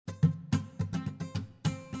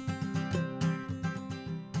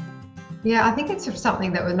Yeah, I think it's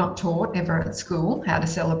something that we're not taught ever at school, how to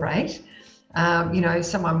celebrate.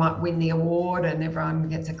 Someone might win the award and everyone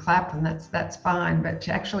gets a clap, and that's fine. But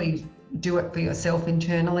to actually do it for yourself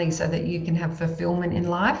internally, so that you can have fulfillment in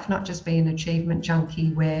life, not just be an achievement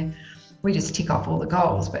junkie where we just tick off all the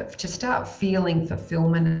goals, but to start feeling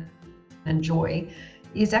fulfillment and joy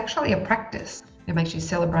is actually a practice. It makes you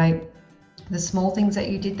celebrate the small things that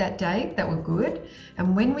you did that day that were good.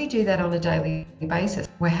 And when we do that on a daily basis,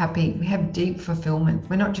 we're happy. We have deep fulfillment.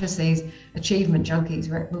 We're not just these achievement junkies.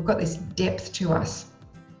 We've got this depth to us.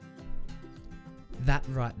 That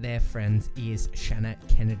right there, friends, is Shannah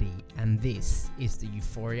Kennedy, and this is the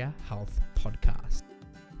Euphoria Health Podcast.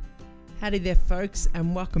 Howdy there, folks,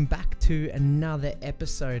 and welcome back to another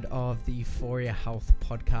episode of the Euphoria Health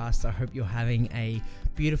Podcast. I hope you're having a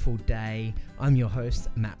beautiful day. I'm your host,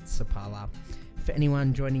 Matt Sapala. For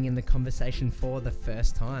anyone joining in the conversation for the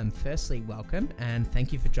first time, firstly, welcome, and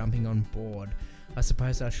thank you for jumping on board. I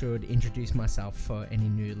suppose I should introduce myself for any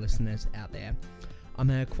new listeners out there.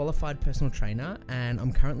 I'm a qualified personal trainer, and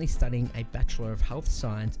I'm currently studying a Bachelor of Health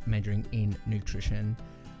Science majoring in nutrition.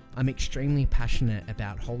 I'm extremely passionate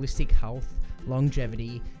about holistic health,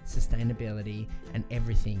 longevity, sustainability, and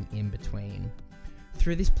everything in between.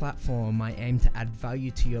 Through this platform, I aim to add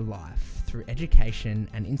value to your life through education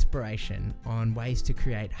and inspiration on ways to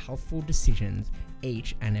create healthful decisions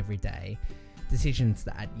each and every day, decisions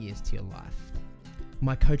that add years to your life.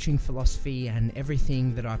 My coaching philosophy and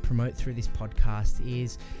everything that I promote through this podcast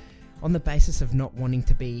is on the basis of not wanting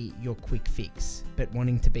to be your quick fix, but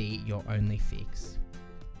wanting to be your only fix.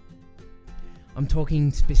 I'm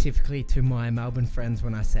talking specifically to my Melbourne friends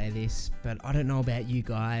when I say this, but I don't know about you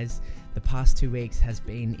guys. The past 2 weeks has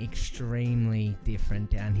been extremely different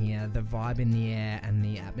down here. The vibe in the air and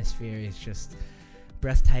the atmosphere is just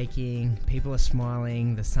breathtaking. People are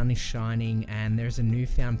smiling, the sun is shining, and there's a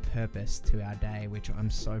newfound purpose to our day, which I'm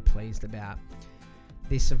so pleased about.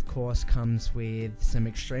 This, of course, comes with some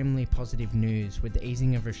extremely positive news with the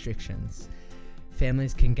easing of restrictions.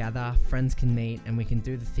 Families can gather, friends can meet, and we can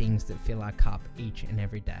do the things that fill our cup each and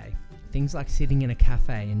every day. Things like sitting in a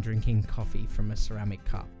cafe and drinking coffee from a ceramic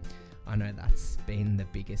cup. I know that's been the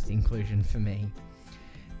biggest inclusion for me.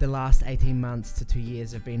 The last 18 months to 2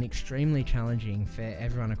 years have been extremely challenging for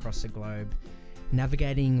everyone across the globe.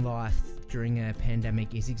 Navigating life during a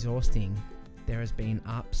pandemic is exhausting. There has been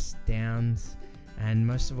ups, downs, and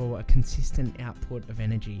most of all, a consistent output of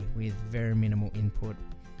energy with very minimal input.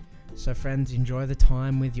 So friends, enjoy the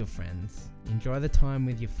time with your friends, enjoy the time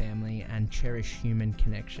with your family, and cherish human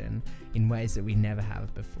connection in ways that we never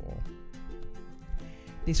have before.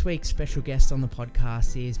 This week's special guest on the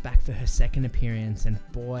podcast is back for her second appearance, and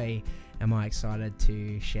boy, am I excited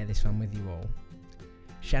to share this one with you all.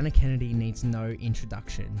 Shannah Kennedy needs no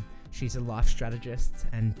introduction. She's a life strategist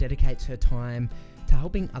and dedicates her time to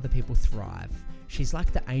helping other people thrive. She's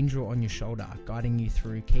like the angel on your shoulder, guiding you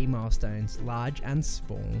through key milestones, large and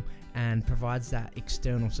small, and provides that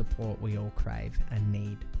external support we all crave and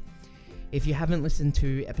need. If you haven't listened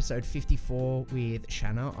to episode 54 with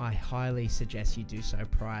Shannah, I highly suggest you do so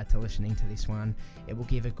prior to listening to this one. It will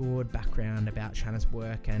give a good background about Shannah's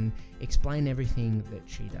work and explain everything that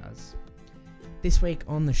she does. This week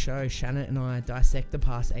on the show, Shannah and I dissect the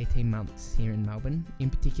past 18 months here in Melbourne, in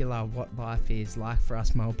particular what life is like for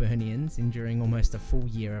us Melburnians enduring almost a full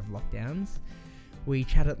year of lockdowns. We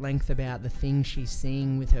chat at length about the things she's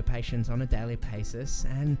seeing with her patients on a daily basis,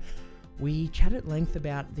 and we chat at length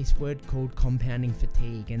about this word called compounding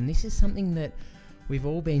fatigue, and this is something that we've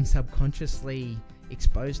all been subconsciously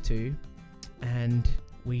exposed to, and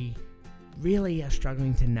we really are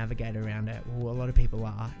struggling to navigate around it. Well, a lot of people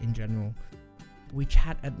are in general. We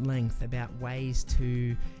chat at length about ways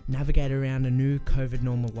to navigate around a new COVID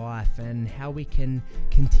normal life and how we can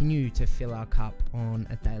continue to fill our cup on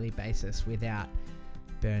a daily basis without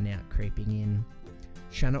burnout creeping in.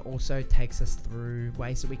 Shannah also takes us through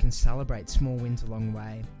ways that we can celebrate small wins along the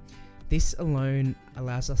way. This alone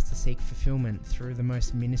allows us to seek fulfillment through the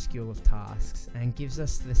most minuscule of tasks and gives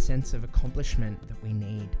us the sense of accomplishment that we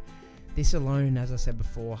need. This alone, as I said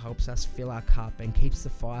before, helps us fill our cup and keeps the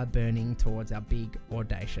fire burning towards our big,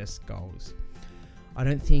 audacious goals. I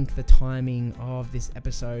don't think the timing of this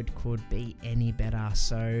episode could be any better,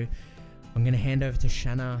 so I'm going to hand over to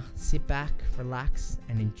Shannah. Sit back, relax,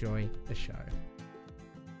 and enjoy the show.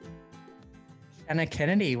 Shannah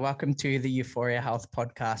Kennedy, welcome to the Euphoria Health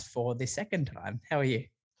Podcast for the second time. How are you?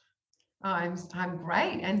 I'm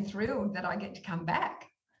great and thrilled that I get to come back.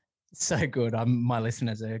 So good. My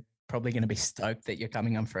listeners are probably going to be stoked that you're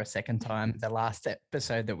coming on for a second time. The last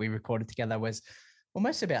episode that we recorded together was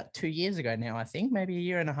almost about 2 years ago now, I think, maybe a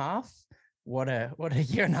year and a half. what a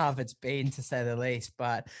year and a half it's been, to say the least.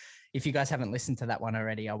 But if you guys haven't listened to that one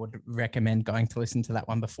already, I would recommend going to listen to that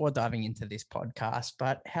one before diving into this podcast.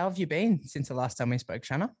 But how have you been since the last time we spoke,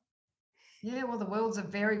 Shannah? Yeah, well, the world's a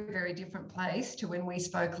very, very different place to when we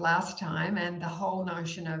spoke last time. And the whole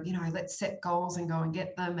notion of, let's set goals and go and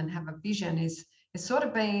get them and have a vision is sort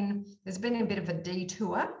of there's been a bit of a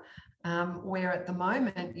detour, where at the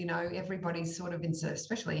moment, everybody's sort of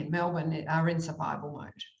especially in Melbourne, are in survival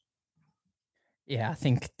mode. Yeah, I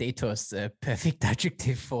think detour is the perfect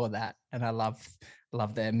adjective for that. And I love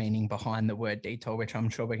the meaning behind the word detour, which I'm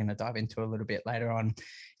sure we're going to dive into a little bit later on.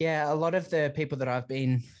 Yeah, a lot of the people that I've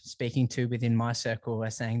been speaking to within my circle are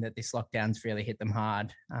saying that this lockdown's really hit them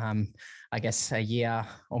hard. I guess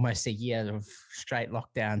almost a year of straight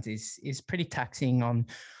lockdowns is pretty taxing on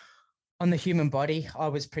the human body. I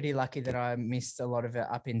was pretty lucky that I missed a lot of it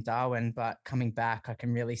up in Darwin, but coming back, I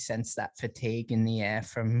can really sense that fatigue in the air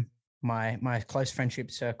from my close friendship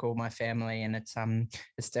circle, my family, and it's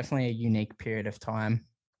definitely a unique period of time.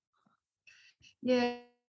 Yeah,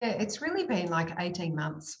 it's really been like 18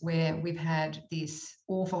 months where we've had this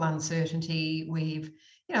awful uncertainty.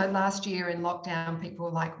 Last year in lockdown, people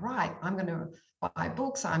were like, right, I'm going to buy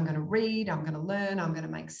books, I'm going to read, I'm going to learn, I'm going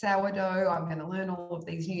to make sourdough, I'm going to learn all of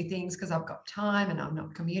these new things because I've got time and I'm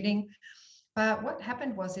not commuting. But what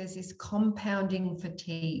happened was there's this compounding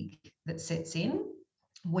fatigue that sets in,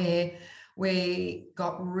 where we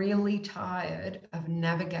got really tired of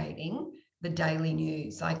navigating the daily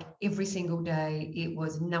news. Like every single day, it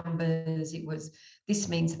was numbers, it was this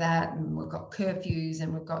means that, and we've got curfews,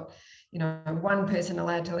 and we've got, one person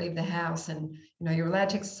allowed to leave the house, and, you're allowed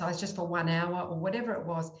to exercise just for 1 hour or whatever it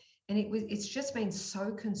was. And it's just been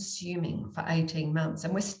so consuming for 18 months.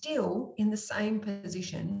 And we're still in the same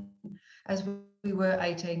position as we were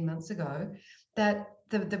 18 months ago, that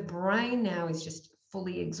the brain now is just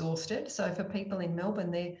fully exhausted. So for people in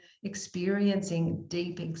Melbourne, they're experiencing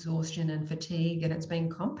deep exhaustion and fatigue, and it's been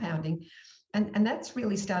compounding. And that's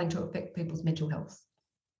really starting to affect people's mental health.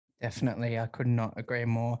 Definitely. I could not agree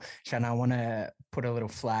more. Shannah, I want to put a little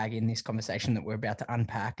flag in this conversation that we're about to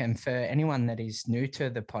unpack. And for anyone that is new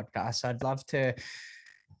to the podcast, I'd love to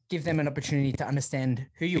give them an opportunity to understand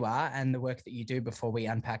who you are and the work that you do before we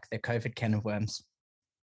unpack the COVID can of worms.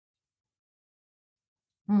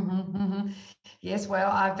 Mm-hmm, mm-hmm. Yes,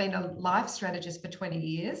 well, I've been a life strategist for 20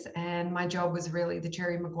 years, and my job was really the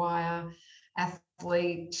Jerry Maguire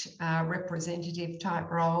athlete representative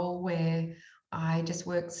type role, where I just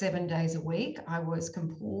worked 7 days a week. I was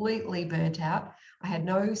completely burnt out. I had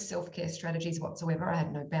no self-care strategies whatsoever. I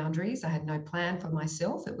had no boundaries. I had no plan for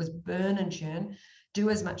myself. It was burn and churn, do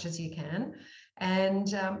as much as you can.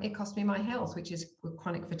 And it cost me my health, which is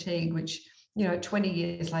chronic fatigue, which 20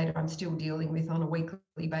 years later, I'm still dealing with on a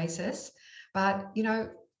weekly basis. But,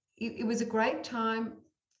 it was a great time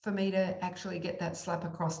for me to actually get that slap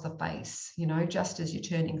across the face, just as you're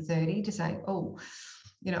turning 30, to say, oh,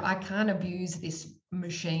 I can't abuse this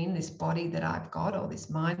machine, this body that I've got, or this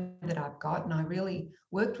mind that I've got. And I really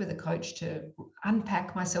worked with a coach to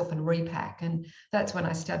unpack myself and repack. And that's when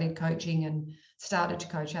I studied coaching and started to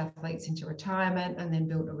coach athletes into retirement, and then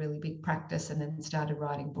built a really big practice, and then started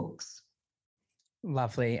writing books.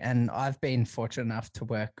 Lovely. And I've been fortunate enough to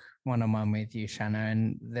work one-on-one with you, Shannah,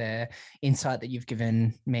 and the insight that you've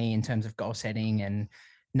given me in terms of goal setting and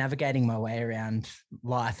navigating my way around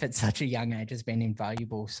life at such a young age has been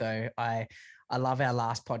invaluable. So I love our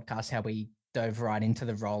last podcast, how we dove right into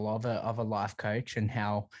the role of a life coach, and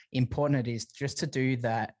how important it is just to do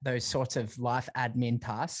those sorts of life admin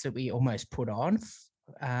tasks that we almost put on.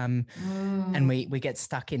 And we get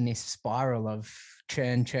stuck in this spiral of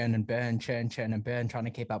churn and burn, trying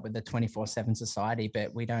to keep up with the 24/7 society,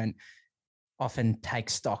 but we don't often take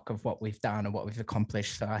stock of what we've done or what we've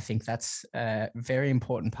accomplished. So I think that's a very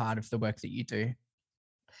important part of the work that you do.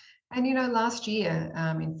 And, last year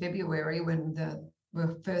in February, when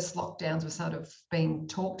the first lockdowns were sort of being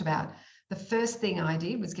talked about, the first thing I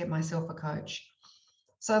did was get myself a coach.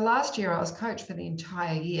 So last year I was coached for the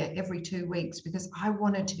entire year, every 2 weeks, because I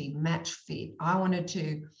wanted to be match fit. I wanted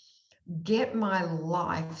to get my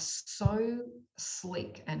life so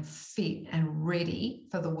slick and fit and ready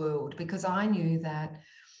for the world, because I knew that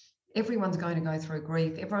everyone's going to go through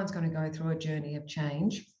grief. Everyone's going to go through a journey of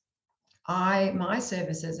change. My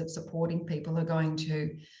services of supporting people are going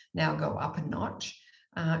to now go up a notch.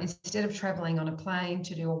 Instead of traveling on a plane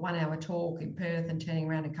to do a 1 hour talk in Perth and turning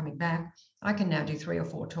around and coming back, I can now do 3 or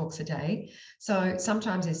 4 talks a day. So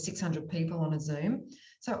sometimes there's 600 people on a Zoom.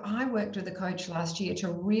 So I worked with a coach last year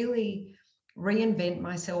to really reinvent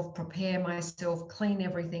myself, prepare myself, clean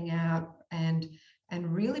everything out, and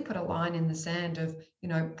and really put a line in the sand of, you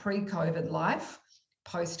know, pre-COVID life,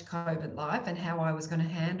 post-COVID life, and how I was going to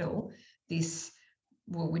handle this.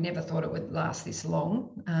 Well, we never thought it would last this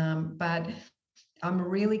long, but I'm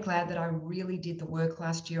really glad that I really did the work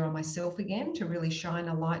last year on myself again, to really shine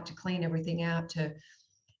a light, to clean everything out, to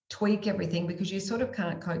tweak everything, because you sort of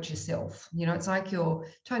can't coach yourself. You know, it's like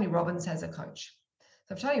Tony Robbins has a coach.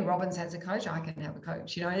 So if Tony Robbins has a coach, I can have a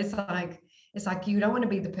coach. You know, it's like you don't want to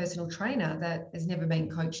be the personal trainer that has never been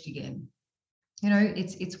coached again. You know,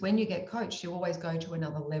 it's when you get coached, you always go to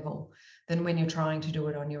another level than when you're trying to do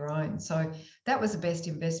it on your own. So that was the best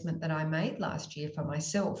investment that I made last year for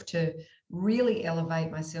myself, to really elevate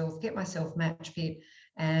myself, get myself match fit,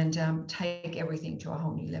 and take everything to a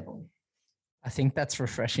whole new level. I think that's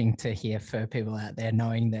refreshing to hear for people out there,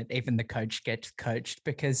 knowing that even the coach gets coached,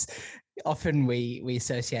 because often we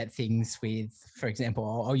associate things with, for example,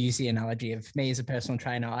 I'll use the analogy of me as a personal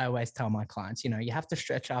trainer. I always tell my clients, you know, you have to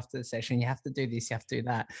stretch after the session, you have to do this, you have to do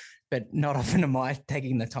that. But not often am I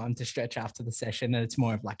taking the time to stretch after the session. And it's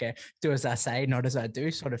more of like a do as I say, not as I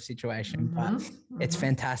do sort of situation. But it's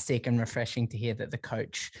fantastic and refreshing to hear that the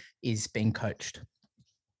coach is being coached.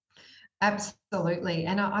 Absolutely.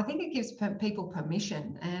 And I think it gives people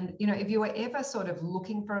permission. And, you know, if you were ever sort of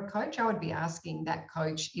looking for a coach, I would be asking that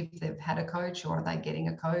coach if they've had a coach, or are they getting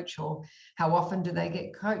a coach, or how often do they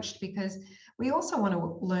get coached? Because we also want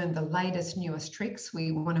to learn the latest, newest tricks.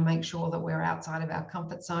 We want to make sure that we're outside of our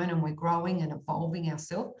comfort zone and we're growing and evolving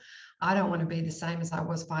ourselves. I don't want to be the same as I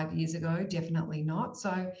was 5 years ago. Definitely not.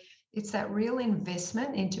 So it's that real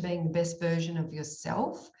investment into being the best version of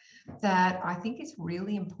yourself that I think is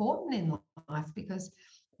really important in life, because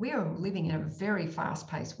we are living in a very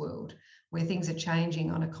fast-paced world where things are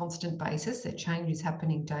changing on a constant basis. That change is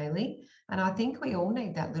happening daily. And I think we all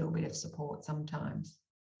need that little bit of support sometimes.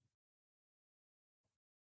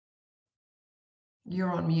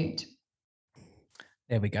 You're on mute.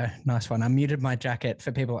 There we go. Nice one. I muted my jacket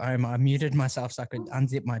for people at home. I muted myself so I could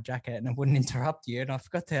unzip my jacket and it wouldn't interrupt you. And I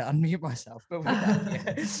forgot to unmute myself. But we're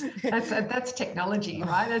back here. That's technology,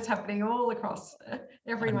 right? That's happening all across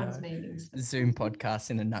everyone's meetings. Zoom podcast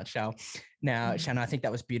in a nutshell. Now, Shannah, I think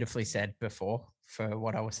that was beautifully said before for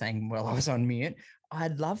what I was saying while I was on mute.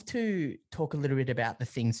 I'd love to talk a little bit about the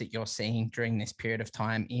things that you're seeing during this period of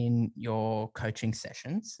time in your coaching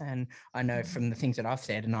sessions. And I know from the things that I've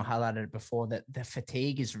said, and I highlighted it before, that the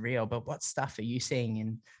fatigue is real, but what stuff are you seeing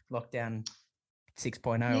in lockdown 6.0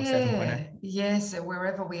 or 7.0? Yes,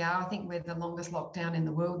 wherever we are, I think we're the longest lockdown in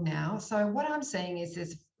the world now. So what I'm seeing is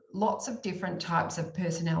there's lots of different types of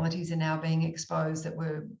personalities are now being exposed that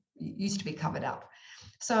used to be covered up.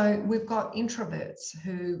 So we've got introverts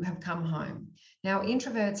who have come home. Now,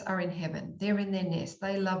 introverts are in heaven. They're in their nest.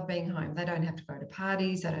 They love being home. They don't have to go to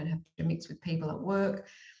parties. They don't have to mix with people at work.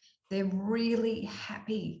 They're really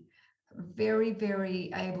happy, very,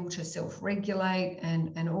 very able to self-regulate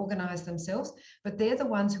and organize themselves. But they're the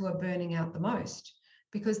ones who are burning out the most,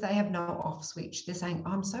 because they have no off switch. They're saying,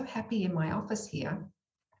 I'm so happy in my office here,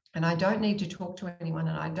 and I don't need to talk to anyone,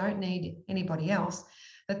 and I don't need anybody else.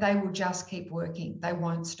 That they will just keep working. They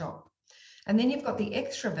won't stop. And then you've got the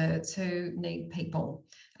extroverts who need people.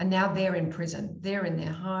 And now they're in prison. They're in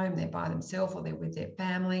their home. They're by themselves, or they're with their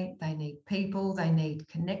family. They need people. They need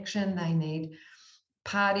connection. They need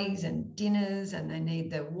parties and dinners, and they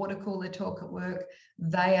need the water cooler talk at work.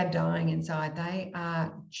 They are dying inside. They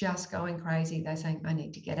are just going crazy. They're saying, I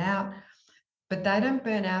need to get out. But they don't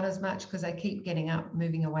burn out as much because they keep getting up,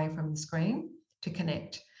 moving away from the screen to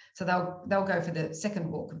connect. So they'll go for the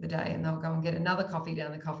second walk of the day, and they'll go and get another coffee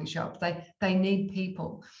down the coffee shop. They need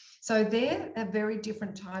people. So they're a very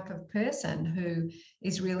different type of person who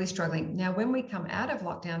is really struggling. Now, when we come out of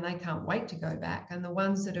lockdown, they can't wait to go back. And the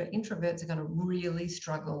ones that are introverts are going to really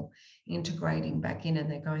struggle integrating back in,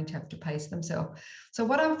 and they're going to have to pace themselves. So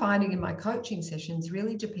what I'm finding in my coaching sessions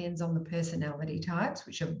really depends on the personality types,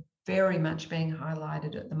 which are very much being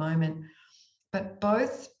highlighted at the moment. But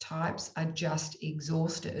both types are just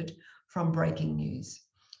exhausted from breaking news,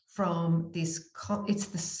 from this. It's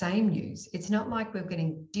the same news. It's not like we're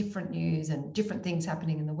getting different news and different things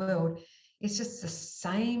happening in the world. It's just the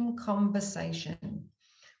same conversation.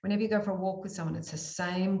 Whenever you go for a walk with someone, it's the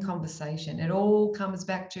same conversation. It all comes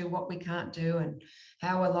back to what we can't do and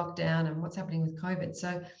how we're locked down and what's happening with COVID.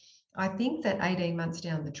 So I think that 18 months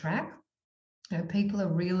down the track, people are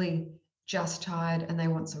really just tired, and they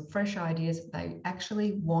want some fresh ideas. They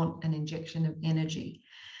actually want an injection of energy,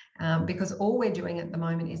 because all we're doing at the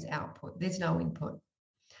moment is output. There's no input.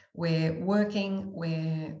 We're working,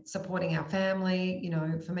 we're supporting our family. You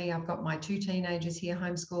know, for me, I've got my 2 teenagers here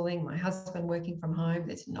homeschooling, my husband working from home.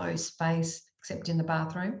 There's no space except in the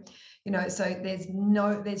bathroom. So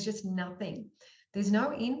there's just nothing. There's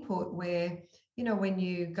no input where, when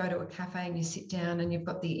you go to a cafe and you sit down and you've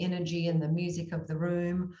got the energy and the music of the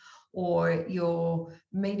room, or you're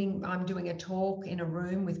meeting, I'm doing a talk in a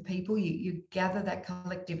room with people, you gather that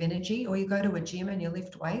collective energy, or you go to a gym and you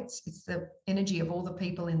lift weights. It's the energy of all the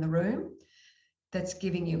people in the room that's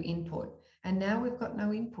giving you input. And now we've got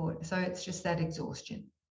no input. So it's just that exhaustion.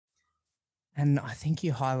 And I think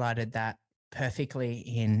you highlighted that perfectly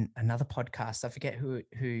in another podcast. I forget who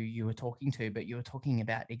you were talking to, but you were talking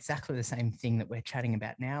about exactly the same thing that we're chatting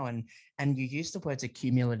about now. And you used the words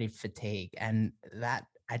accumulative fatigue, and that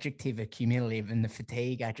adjective accumulative and the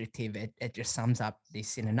fatigue adjective, it just sums up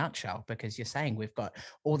this in a nutshell, because you're saying we've got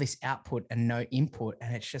all this output and no input,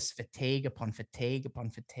 and it's just fatigue upon fatigue upon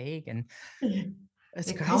fatigue. And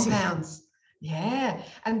it's it crazy. Compounds. Yeah.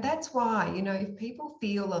 And that's why, if people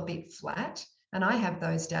feel a bit flat, and I have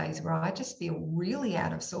those days where I just feel really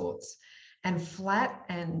out of sorts and flat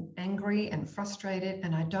and angry and frustrated,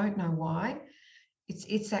 and I don't know why.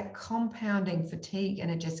 It's that compounding fatigue, and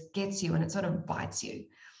it just gets you and it sort of bites you.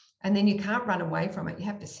 And then you can't run away from it. You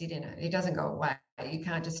have to sit in it. It doesn't go away. You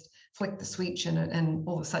can't just flick the switch and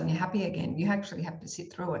all of a sudden you're happy again. You actually have to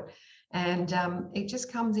sit through it. And it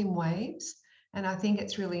just comes in waves. And I think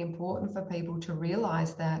it's really important for people to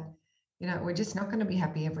realize that, we're just not going to be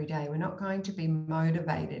happy every day. We're not going to be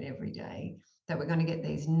motivated every day, that we're going to get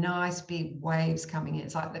these nice big waves coming in.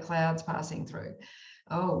 It's like the clouds passing through.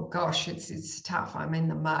 Oh gosh, it's tough. I'm in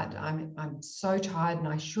the mud. I'm so tired, and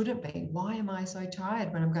I shouldn't be. Why am I so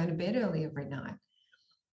tired when I'm going to bed early every night?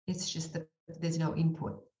 It's just that there's no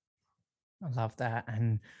input. I love that.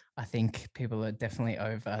 And I think people are definitely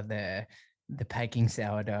over the baking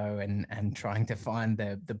sourdough and trying to find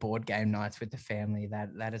the board game nights with the family.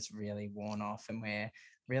 That has really worn off, and we're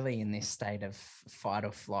really in this state of fight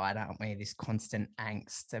or flight, aren't we? This constant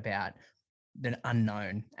angst about the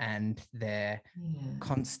unknown and the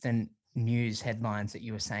constant news headlines that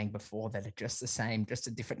you were saying before that are just the same, just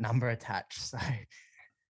a different number attached. So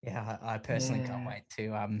yeah, I personally can't wait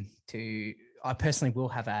to I personally will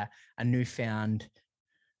have a newfound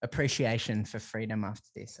appreciation for freedom after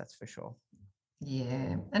this, that's for sure.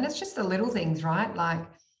 Yeah. And it's just the little things, right? Like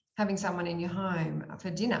having someone in your home for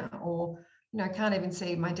dinner, or, can't even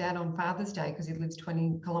see my dad on Father's Day because he lives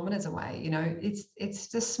 20 kilometers away. It's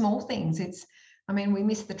just small things. We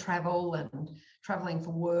miss the travel and traveling for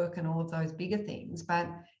work and all of those bigger things, but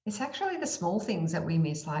it's actually the small things that we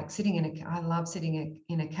miss, like I love sitting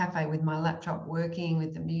in a cafe with my laptop working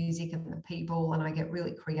with the music and the people, and I get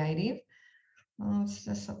really creative. It's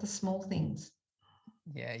just the small things.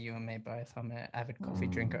 Yeah, you and me both. I'm an avid coffee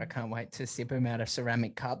drinker. I can't wait to sip them out of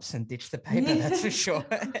ceramic cups and ditch the paper, that's for sure.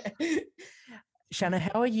 Shannah,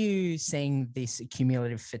 how are you seeing this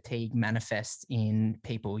cumulative fatigue manifest in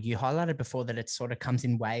people? You highlighted before that it sort of comes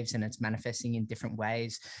in waves and it's manifesting in different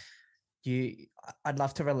ways. I'd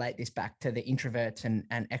love to relate this back to the introverts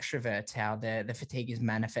and extroverts, how the fatigue is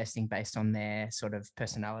manifesting based on their sort of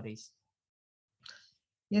personalities.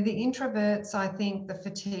 Yeah, the introverts, I think the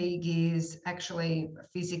fatigue is actually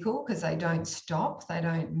physical because they don't stop, they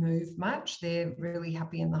don't move much, they're really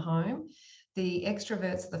happy in the home. The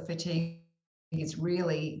extroverts, the fatigue is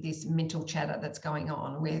really this mental chatter that's going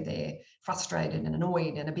on where they're frustrated and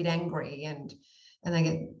annoyed and a bit angry, and they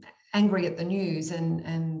get angry at the news,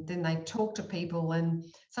 and then they talk to people. And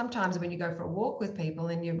sometimes when you go for a walk with people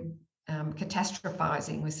and you're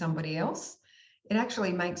catastrophizing with somebody else, it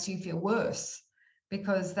actually makes you feel worse,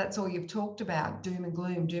 because that's all you've talked about, doom and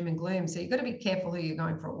gloom, doom and gloom. So you've got to be careful who you're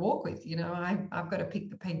going for a walk with. I've got to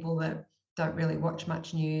pick the people that don't really watch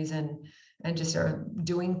much news and just are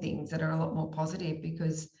doing things that are a lot more positive,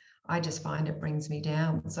 because I just find it brings me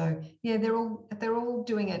down. So yeah, they're all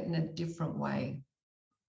doing it in a different way.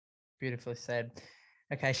 Beautifully said.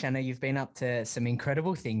 Okay, Shannah, you've been up to some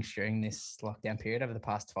incredible things during this lockdown period over the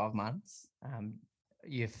past 12 months.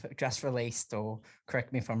 You've just released, or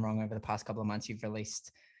correct me if I'm wrong, over the past couple of months, you've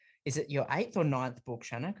released, is it your 8th or 9th book,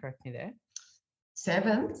 Shannah? Correct me there.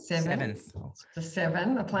 Seventh. The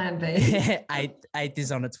 7, the plan B. Eighth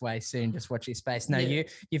is on its way soon. Just watch your space. No, yeah.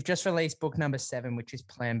 You've just released book number 7, which is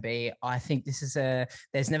Plan B. I think this is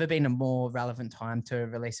there's never been a more relevant time to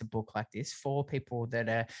release a book like this for people that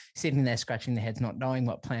are sitting there scratching their heads, not knowing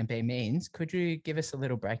what Plan B means. Could you give us a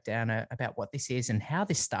little breakdown about what this is and how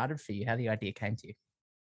this started for you, how the idea came to you?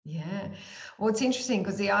 Yeah. Well, it's interesting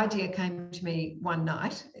because the idea came to me one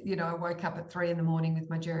night. I woke up at 3 a.m. with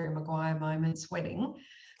my Jerry Maguire moment, sweating,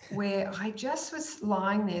 where I just was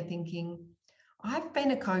lying there thinking, I've been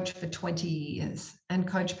a coach for 20 years and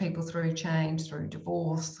coached people through change, through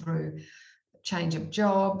divorce, through change of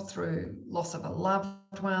job, through loss of a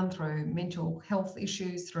loved one, through mental health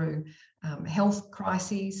issues, through health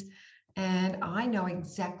crises. And I know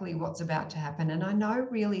exactly what's about to happen. And I know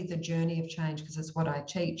really the journey of change because it's what I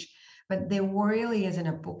teach. But there really isn't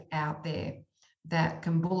a book out there that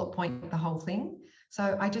can bullet point the whole thing.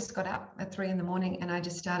 So I just got up at 3 a.m. and I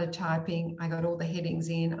just started typing. I got all the headings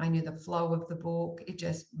in. I knew the flow of the book. It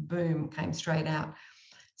just, boom, came straight out.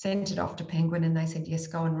 Sent it off to Penguin and they said, yes,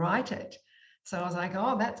 go and write it. So I was like,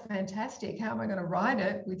 oh, that's fantastic. How am I going to write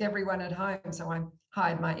it with everyone at home? So I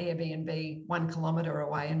hired my Airbnb 1 kilometre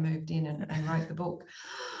away and moved in and wrote the book.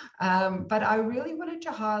 But I really wanted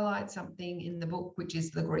to highlight something in the book, which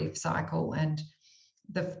is the grief cycle. And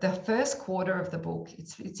the first quarter of the book,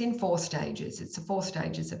 it's in 4 stages. It's the 4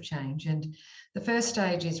 stages of change. And the first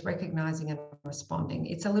stage is recognizing and responding.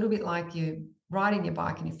 It's a little bit like you riding your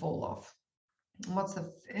bike and you fall off. And what's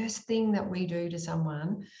the first thing that we do to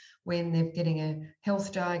someone when they're getting a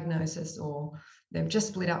health diagnosis or they've just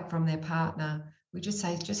split up from their partner? We just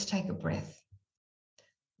say, just take a breath.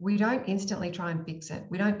 We don't instantly try and fix it.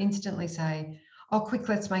 We don't instantly say, oh, quick,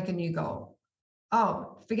 let's make a new goal.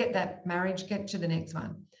 Oh, forget that marriage, get to the next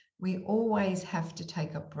one. We always have to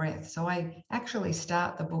take a breath. So I actually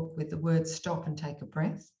start the book with the word stop and take a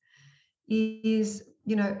breath. Is,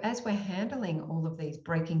 you know, as we're handling all of these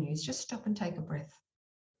breaking news, just stop and take a breath.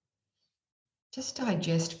 Just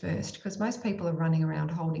digest first, because most people are running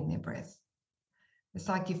around holding their breath. It's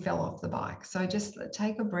like you fell off the bike. So just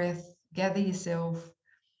take a breath, gather yourself.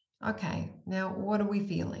 Okay, now what are we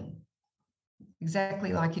feeling?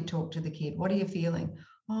 Exactly like you talk to the kid. What are you feeling?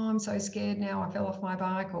 Oh, I'm so scared now. I fell off my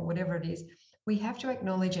bike or whatever it is. We have to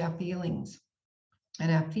acknowledge our feelings and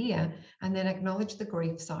our fear and then acknowledge the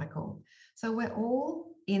grief cycle. So we're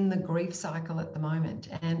all in the grief cycle at the moment.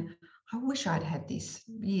 And I wish I'd had this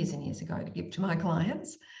years and years ago to give to my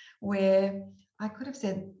clients where I could have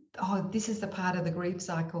said, oh, this is the part of the grief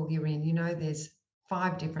cycle you're in. You know, there's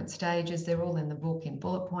 5 different stages. They're all in the book in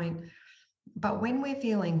bullet point. But when we're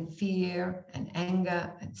feeling fear and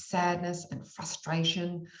anger and sadness and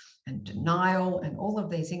frustration and denial and all of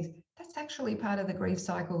these things, that's actually part of the grief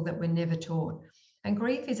cycle that we're never taught. And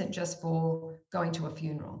grief isn't just for going to a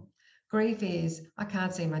funeral. Grief is, I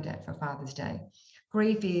can't see my dad for Father's Day.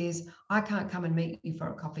 Grief is, I can't come and meet you for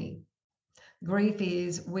a coffee. Grief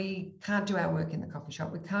is, we can't do our work in the coffee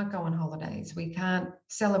shop. We can't go on holidays. We can't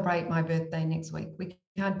celebrate my birthday next week. We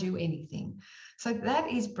can't do anything. So that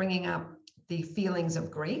is bringing up the feelings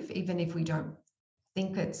of grief, even if we don't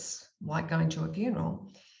think it's like going to a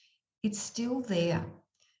funeral, it's still there.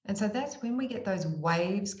 And so that's when we get those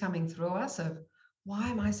waves coming through us of, why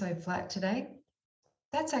am I so flat today?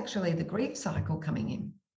 That's actually the grief cycle coming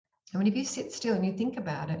in. I mean, if you sit still and you think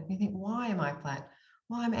about it, you think, why am I flat?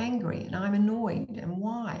 Well, I'm angry and I'm annoyed. And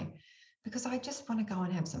why? Because I just want to go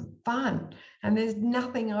and have some fun and there's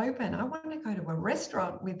nothing open. I want to go to a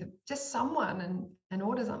restaurant with just someone and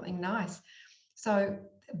order something nice. So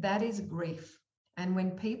that is grief. And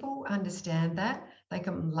when people understand that, they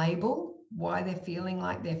can label why they're feeling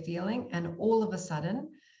like they're feeling. And all of a sudden,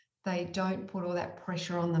 they don't put all that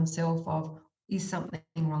pressure on themselves of, is something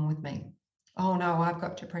wrong with me? Oh, no, I've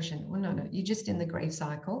got depression. Well, no, you're just in the grief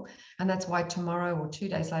cycle. And that's why tomorrow or 2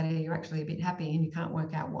 days later, you're actually a bit happy and you can't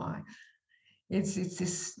work out why. It's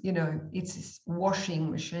this, you know, it's this washing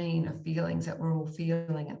machine of feelings that we're all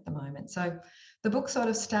feeling at the moment. So the book sort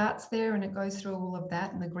of starts there and it goes through all of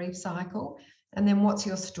that and the grief cycle. And then what's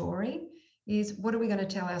your story is, what are we going to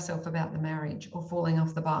tell ourselves about the marriage or falling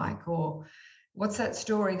off the bike, or what's that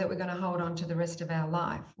story that we're going to hold on to the rest of our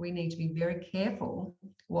life? We need to be very careful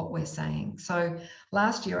what we're saying. So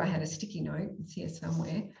last year I had a sticky note, it's here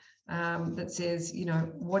somewhere, that says, you know,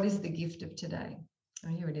 what is the gift of today? Oh,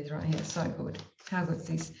 here it is right here. So good. How good is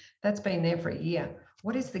this? That's been there for a year.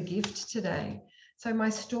 What is the gift today? So my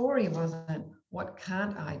story wasn't, what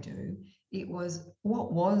can't I do? It was,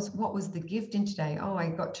 what was the gift in today? Oh, I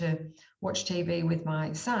got to watch TV with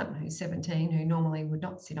my son, who's 17, who normally would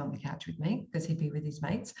not sit on the couch with me because he'd be with his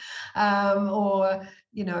mates. Or,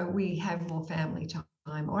 you know, we have more family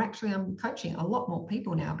time. Or actually, I'm coaching a lot more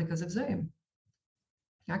people now because of Zoom.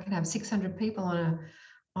 I can have 600 people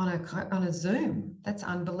on a Zoom. That's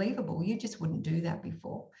unbelievable. You just wouldn't do that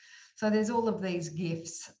before. So there's all of these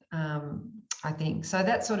gifts, I think. So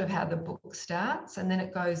that's sort of how the book starts. And then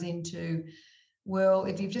it goes into, well,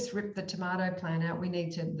 if you've just ripped the tomato plant out, we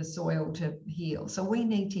need the soil to heal. So we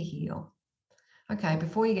need to heal. Okay,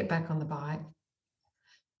 before you get back on the bike,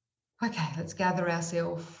 okay, let's gather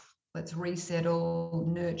ourselves, let's resettle,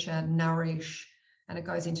 nurture, nourish. And it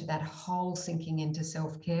goes into that whole sinking into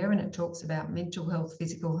self-care, and it talks about mental health,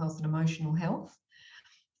 physical health, and emotional health.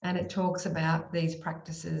 And it talks about these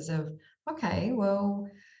practices of, okay, well,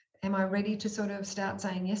 am I ready to sort of start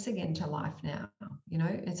saying yes again to life now?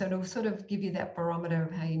 And so it'll sort of give you that barometer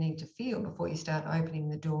of how you need to feel before you start opening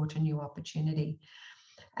the door to new opportunity.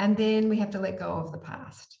 And then we have to let go of the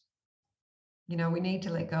past. We need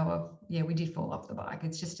to let go of, we did fall off the bike.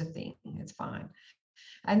 It's just a thing. It's fine.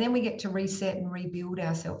 And then we get to reset and rebuild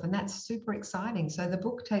ourselves. And that's super exciting. So the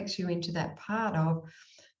book takes you into that part of,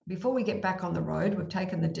 before we get back on the road, we've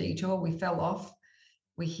taken the detour, we fell off,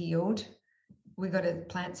 we healed. We've got to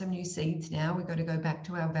plant some new seeds now. We've got to go back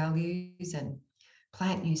to our values and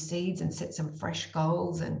plant new seeds and set some fresh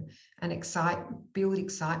goals and build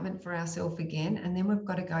excitement for ourselves again. And then we've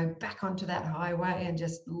got to go back onto that highway and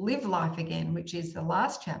just live life again, which is the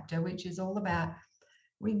last chapter, which is all about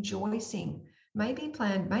rejoicing. Maybe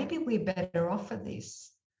we're better off for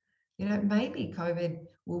this. Maybe COVID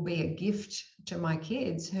will be a gift to my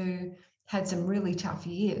kids who had some really tough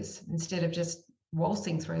years instead of just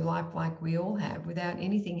waltzing through life like we all have without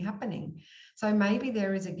anything happening. So maybe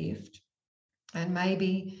there is a gift, and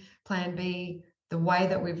maybe plan B, the way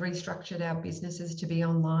that we've restructured our businesses to be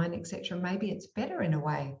online, etc., maybe it's better in a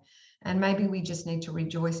way. And maybe we just need to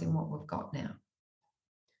rejoice in what we've got now.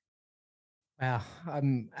 Wow,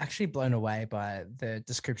 I'm actually blown away by the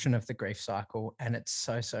description of the grief cycle, and it's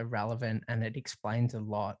so relevant, and it explains a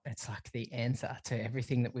lot. It's like the answer to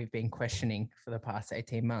everything that we've been questioning for the past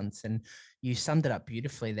 18 months. And you summed it up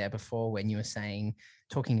beautifully there before when you were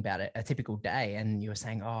talking about it, a typical day, and you were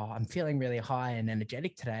saying, oh, I'm feeling really high and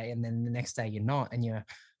energetic today. And then the next day you're not, and you're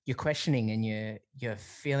questioning, and you're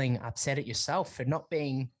feeling upset at yourself for not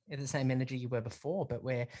being in the same energy you were before, but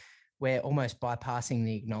we're almost bypassing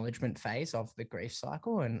the acknowledgement phase of the grief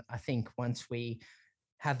cycle. And I think once we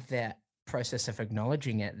have that process of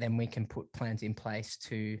acknowledging it, then we can put plans in place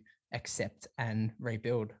to accept and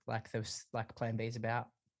rebuild, like Plan B is about.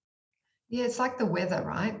 Yeah, it's like the weather,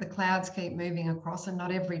 right? The clouds keep moving across, and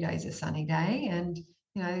not every day is a sunny day. And,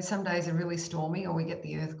 some days are really stormy, or we get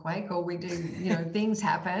the earthquake, or we do, things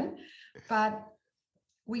happen. But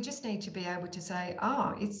we just need to be able to say,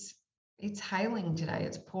 oh, it's hailing today,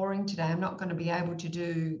 it's pouring today, I'm not going to be able to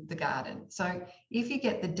do the garden. So if you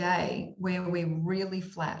get the day where we're really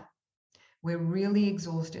flat, we're really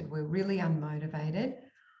exhausted, we're really unmotivated,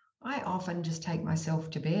 I often just take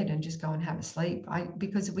myself to bed and just go and have a sleep,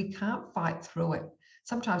 because we can't fight through it.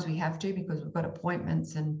 Sometimes we have to, because we've got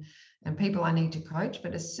appointments and people I need to coach.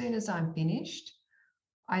 But as soon as I'm finished,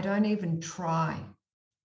 I don't even try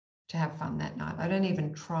to have fun that night. I don't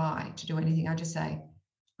even try to do anything. I just say,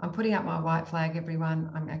 I'm putting up my white flag, everyone.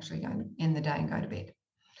 I'm actually going to end the day and go to bed.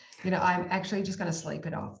 I'm actually just going to sleep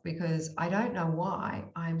it off, because I don't know why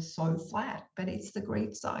I'm so flat, but it's the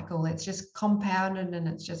grief cycle. It's just compounded, and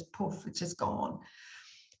it's just poof, it's just gone.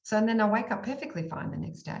 So and then I wake up perfectly fine the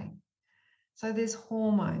next day. So there's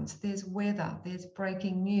hormones, there's weather, there's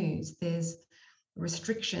breaking news, there's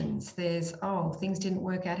restrictions, there's, things didn't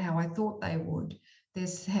work out how I thought they would.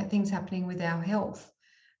 There's things happening with our health.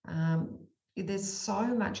 There's so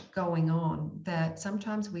much going on that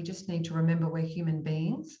sometimes we just need to remember we're human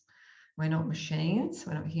beings. We're not machines.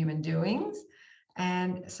 We're not human doings.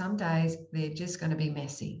 And some days they're just going to be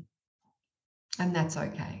messy. And that's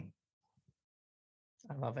okay.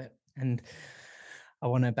 I love it. And I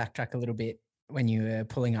want to backtrack a little bit. When you were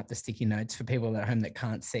pulling up the sticky notes, for people at home that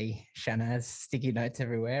can't see, Shannah has sticky notes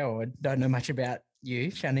everywhere or don't know much about you.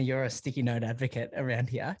 Shannah, you're a sticky note advocate around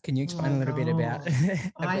here. Can you explain a little bit about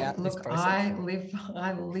this process?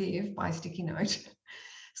 I live by sticky note.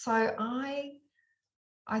 So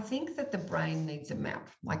I think that the brain needs a map.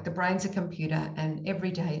 Like, the brain's a computer, and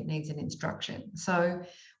every day it needs an instruction. So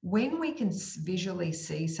when we can visually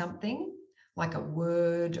see something like a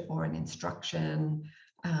word or an instruction,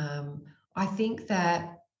 I think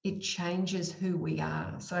that it changes who we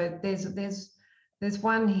are. So there's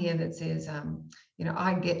one here that says,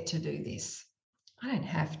 I get to do this. I don't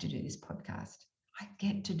have to do this podcast. I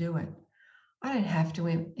get to do it. I don't have to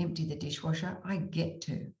empty the dishwasher. I get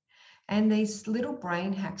to. And these little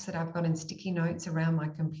brain hacks that I've got in sticky notes around my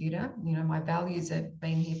computer, my values have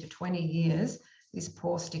been here for 20 years. This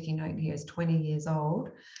poor sticky note here is 20 years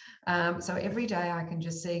old. So every day I can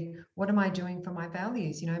just see, what am I doing for my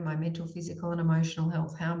values? My mental, physical, and emotional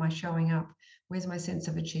health. How am I showing up? Where's my sense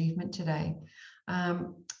of achievement today?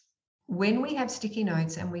 When we have sticky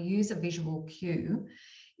notes and we use a visual cue,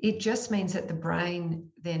 it just means that the brain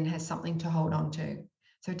then has something to hold on to.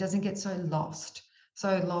 So it doesn't get so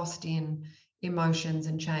lost in emotions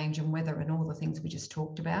and change and weather and all the things we just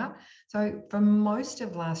talked about. So for most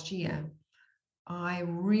of last year, I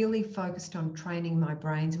really focused on training my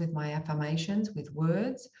brains with my affirmations, with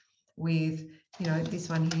words, with, this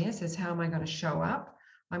one here says, how am I going to show up?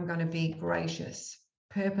 I'm going to be gracious,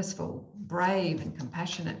 purposeful, brave, and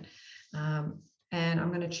compassionate. And I'm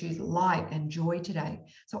going to choose light and joy today.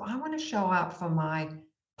 So I want to show up for my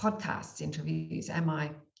podcasts, interviews, and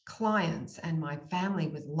my clients and my family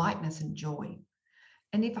with lightness and joy.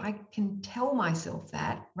 And if I can tell myself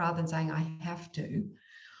that rather than saying I have to,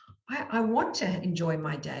 I want to enjoy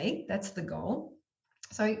my day. That's the goal.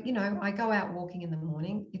 So, I go out walking in the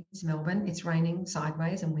morning. It's Melbourne. It's raining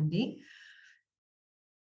sideways and windy.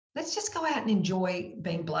 Let's just go out and enjoy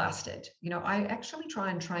being blasted. I actually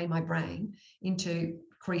try and train my brain into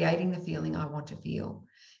creating the feeling I want to feel.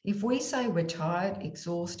 If we say we're tired,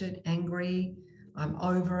 exhausted, angry, I'm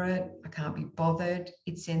over it, I can't be bothered,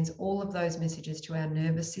 it sends all of those messages to our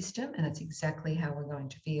nervous system, and that's exactly how we're going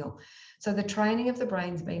to feel. So the training of the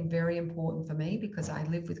brain's been very important for me because I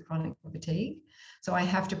live with chronic fatigue. So I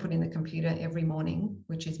have to put in the computer every morning,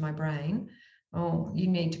 which is my brain, oh, you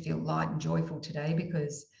need to feel light and joyful today,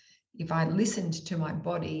 because if I listened to my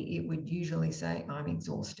body, it would usually say I'm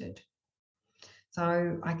exhausted.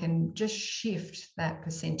 So I can just shift that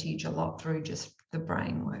percentage a lot through just the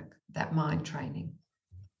brain work, that mind training.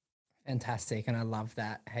 Fantastic. And I love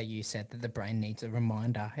that, how you said that the brain needs a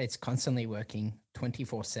reminder. It's constantly working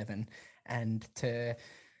 24/7. And to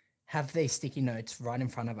have these sticky notes right in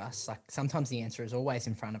front of us, like sometimes the answer is always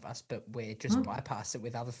in front of us, but we're just bypass it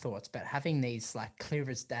with other thoughts. But having these like clear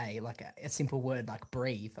as day, like a simple word like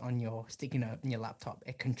breathe on your sticky note on your laptop,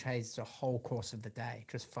 it can change the whole course of the day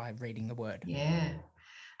just by reading the word. Yeah.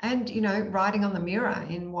 And, writing on the mirror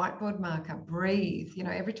in whiteboard marker, breathe.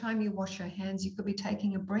 Every time you wash your hands, you could be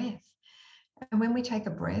taking a breath. And when we take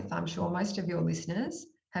a breath, I'm sure most of your listeners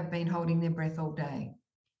have been holding their breath all day.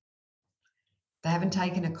 They haven't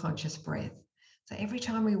taken a conscious breath. So every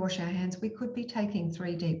time we wash our hands, we could be taking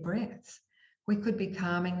 3 deep breaths. We could be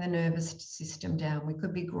calming the nervous system down. We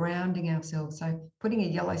could be grounding ourselves. So putting a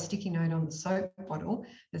yellow sticky note on the soap bottle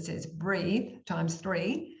that says breathe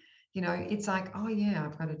 ×3, it's like, oh yeah,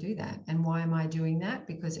 I've got to do that. And why am I doing that?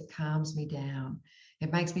 Because it calms me down.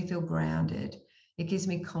 It makes me feel grounded. It gives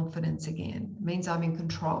me confidence again. It means I'm in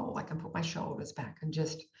control. I can put my shoulders back and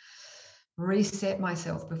just reset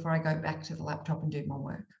myself before I go back to the laptop and do my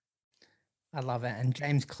work. I love it. And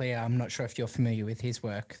James Clear, I'm not sure if you're familiar with his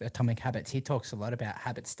work, Atomic Habits. He talks a lot about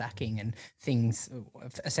habit stacking and things,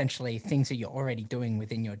 essentially things that you're already doing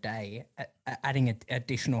within your day, adding an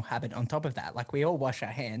additional habit on top of that. Like we all wash our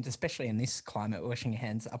hands, especially in this climate, washing your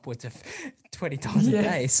hands upwards of 20 times a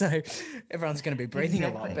day. So everyone's going to be breathing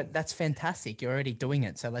a lot, but that's fantastic. You're already doing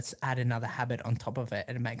it. So let's add another habit on top of it,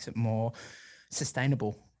 and it makes it more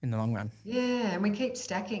sustainable in the long run. Yeah, and we keep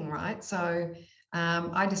stacking, right? So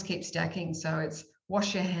I just keep stacking. So it's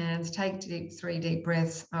wash your hands, take 3 deep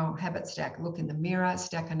breaths, habit stack, look in the mirror,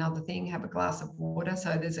 stack another thing, have a glass of water.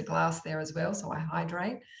 So there's a glass there as well. So I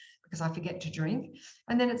hydrate because I forget to drink.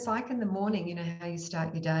 And then it's like in the morning, how you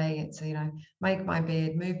start your day. It's, make my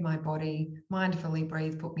bed, move my body, mindfully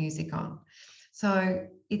breathe, put music on. So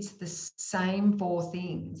it's the same 4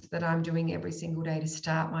 things that I'm doing every single day to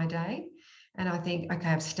start my day. And I think, okay,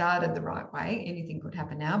 I've started the right way. Anything could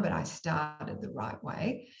happen now, but I started the right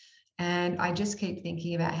way. And I just keep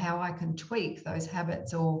thinking about how I can tweak those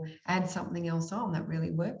habits or add something else on that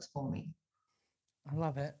really works for me. I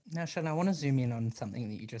love it. Now, Shannah, I want to zoom in on something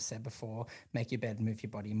that you just said before, make your bed, move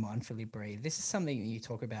your body, mindfully breathe. This is something that you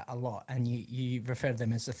talk about a lot, and you refer to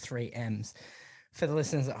them as the 3 M's. For the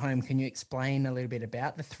listeners at home, can you explain a little bit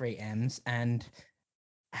about the 3 M's, and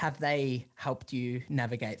have they helped you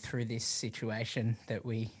navigate through this situation that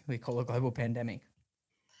we call a global pandemic?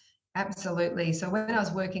 Absolutely. So when I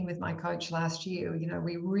was working with my coach last year,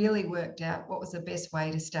 we really worked out what was the best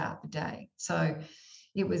way to start the day. So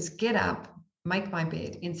it was get up, make my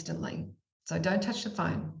bed instantly. So don't touch the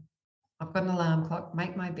phone. I've got an alarm clock,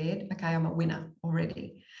 make my bed. Okay, I'm a winner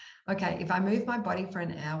already. Okay, if I move my body for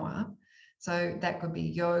an hour, so that could be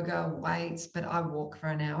yoga, weights, but I walk for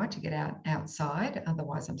an hour to get outside.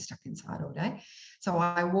 Otherwise, I'm stuck inside all day. So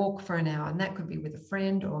I walk for an hour, and that could be with a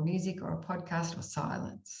friend or music or a podcast or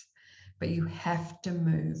silence. But you have to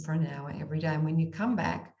move for an hour every day. And when you come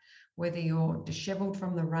back, whether you're disheveled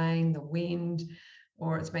from the rain, the wind,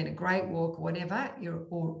 or it's been a great walk, or whatever,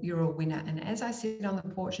 you're a winner. And as I sit on the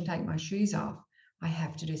porch and take my shoes off, I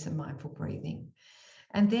have to do some mindful breathing.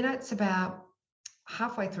 And then it's about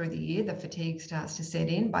halfway through the year, the fatigue starts to set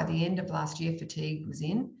in. By the end of last year, fatigue was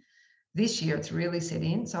in. This year, it's really set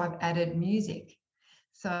in. So I've added music.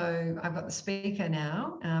 So I've got the speaker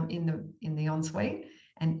now in the ensuite,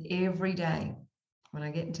 and every day when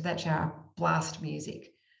I get into that shower, blast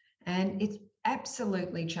music. And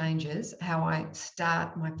absolutely changes how I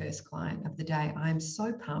start my first client of the day. I'm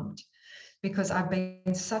so pumped because I've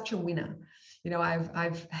been such a winner. You know,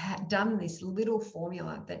 I've done this little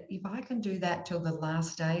formula that if I can do that till the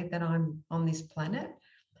last day that I'm on this planet,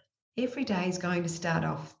 every day is going to start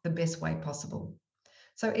off the best way possible.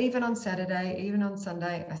 So even on Saturday, even on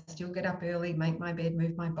Sunday, I still get up early, make my bed,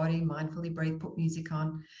 move my body, mindfully breathe, put music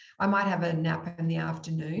on. I might have a nap in the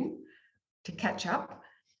afternoon to catch up,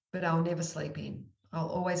 but I'll never sleep in. I'll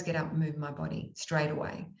always get up and move my body straight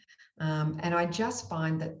away. And I just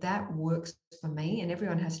find that that works for me, and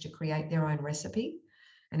everyone has to create their own recipe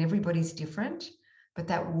and everybody's different, but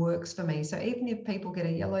that works for me. So even if people get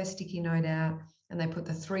a yellow sticky note out and they put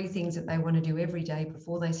the 3 things that they want to do every day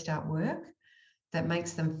before they start work, that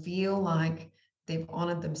makes them feel like they've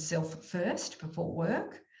honored themselves first before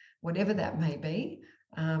work, whatever that may be,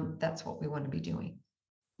 that's what we want to be doing.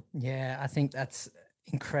 Yeah, I think that's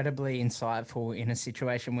incredibly insightful in a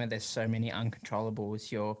situation where there's so many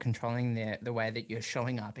uncontrollables. You're controlling the way that you're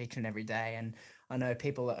showing up each and every day. And I know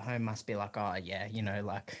people at home must be like, oh yeah,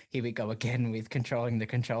 like here we go again with controlling the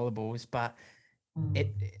controllables. But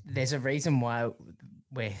there's a reason why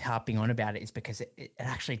we're harping on about it, is because it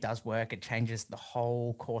actually does work. It changes the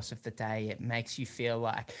whole course of the day. It makes you feel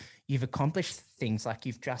like you've accomplished things like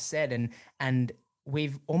you've just said. And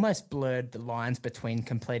we've almost blurred the lines between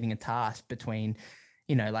completing a task, between,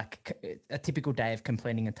 like a typical day of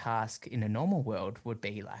completing a task in a normal world would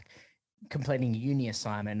be like completing a uni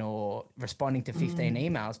assignment or responding to 15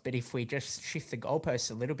 emails. But if we just shift the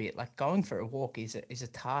goalposts a little bit, like going for a walk is a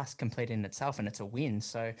task complete in itself, and it's a win.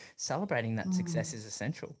 So celebrating that success is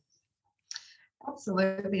essential.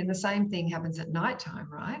 Absolutely. And the same thing happens at nighttime,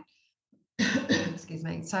 right? Excuse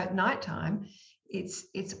me. So at nighttime,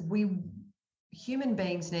 we human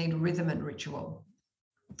beings need rhythm and ritual.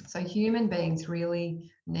 So human beings really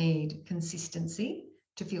need consistency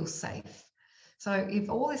to feel safe. So if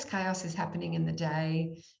all this chaos is happening in the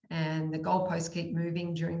day and the goalposts keep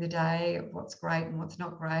moving during the day of what's great and what's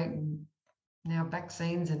not great, and now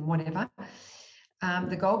vaccines and whatever,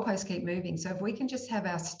 the goalposts keep moving. So if we can just have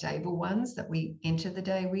our stable ones that we enter the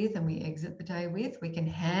day with and we exit the day with, we can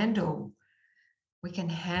handle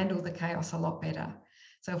the chaos a lot better.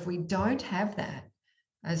 So if we don't have that,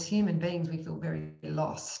 as human beings, we feel very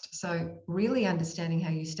lost. So really understanding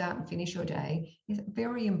how you start and finish your day is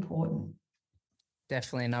very important.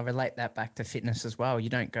 Definitely. And I relate that back to fitness as well. You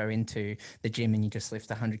don't go into the gym and you just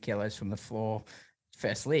lift 100 kilos from the floor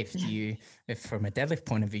first lift. You, if from a deadlift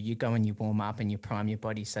point of view, you go and you warm up and you prime your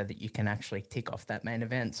body so that you can actually tick off that main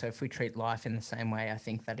event. So if we treat life in the same way, I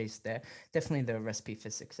think that is definitely the recipe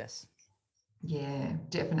for success. Yeah,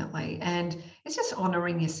 definitely. And it's just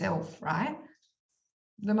honoring yourself, right?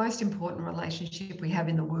 The most important relationship we have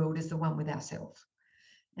in the world is the one with ourselves.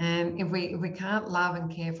 And if we can't love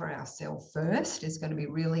and care for ourselves first, it's going to be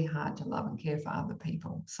really hard to love and care for other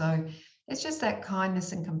people. So it's just that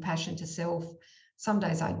kindness and compassion to self. Some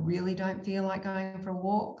days I really don't feel like going for a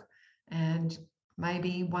walk, and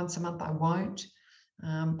maybe once a month I won't.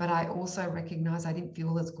 But I also recognize I didn't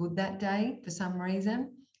feel as good that day for some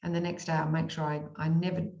reason. And the next day I'll make sure I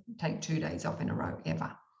never take 2 days off in a row,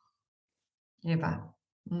 ever. Ever.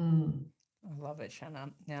 I love it,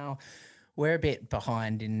 Shannah. Now, we're a bit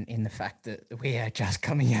behind in the fact that we are just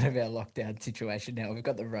coming out of our lockdown situation now. We've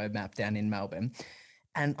got the roadmap down in Melbourne.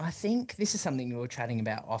 And I think this is something we were chatting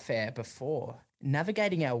about off air before.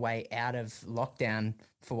 Navigating our way out of lockdown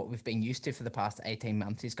for what we've been used to for the past 18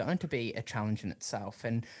 months is going to be a challenge in itself.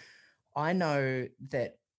 And I know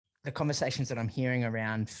that the conversations that I'm hearing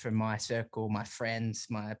around from my circle, my friends,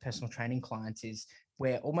 my personal training clients is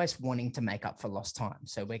we're almost wanting to make up for lost time.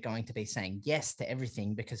 So we're going to be saying yes to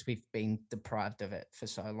everything because we've been deprived of it for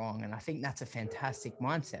so long. And I think that's a fantastic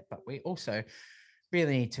mindset, but we also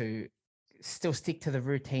really need to still stick to the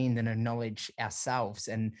routine and acknowledge ourselves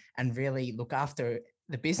and really look after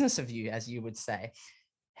the business of you, as you would say.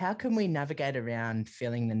 How can we navigate around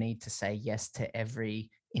feeling the need to say yes to every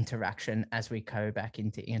interaction as we go back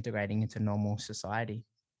into integrating into normal society?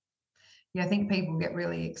 Yeah, I think people get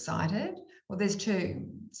really excited. Well, there's two.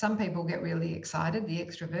 Some people get really excited, the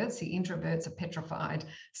extroverts. The introverts are petrified.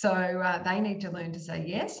 So they need to learn to say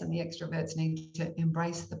yes, and the extroverts need to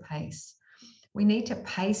embrace the pace. We need to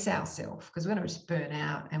pace ourselves because we're going to just burn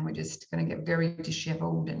out and we're just going to get very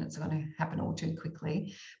disheveled and it's going to happen all too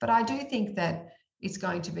quickly. But I do think that it's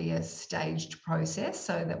going to be a staged process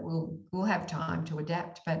so that we'll have time to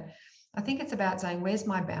adapt. But I think it's about saying, where's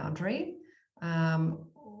my boundary?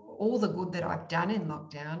 All the good that I've done in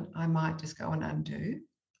lockdown, I might just go and undo.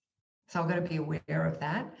 So I've got to be aware of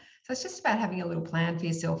that. So it's just about having a little plan for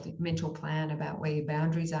yourself, a mental plan about where your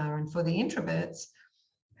boundaries are. And for the introverts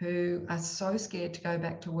who are so scared to go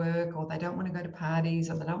back to work, or they don't want to go to parties,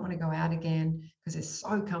 or they don't want to go out again because they're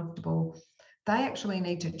so comfortable, they actually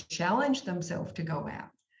need to challenge themselves to go out.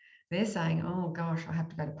 They're saying, oh gosh, I have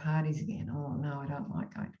to go to parties again. Oh no, I don't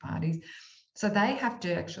like going to parties. So they have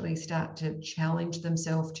to actually start to challenge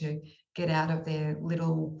themselves to get out of their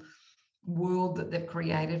little world that they've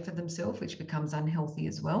created for themselves, which becomes unhealthy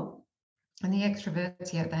as well. And the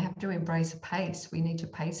extroverts, yeah, they have to embrace a pace. We need to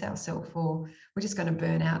pace ourselves, or we're just going to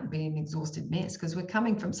burn out and be an exhausted mess because we're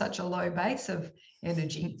coming from such a low base of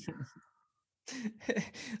energy.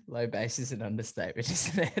 Low base is an understatement,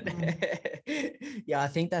 isn't it? Yeah, I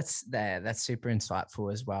think that's super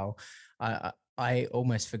insightful as well. I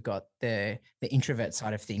almost forgot the introvert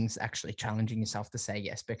side of things, actually challenging yourself to say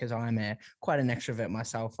yes, because I'm quite an extrovert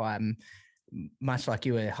myself. I'm much like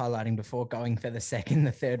you were highlighting before, going for the second,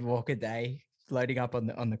 the third walk a day, loading up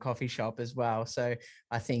on the coffee shop as well. So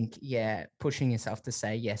I think, yeah, pushing yourself to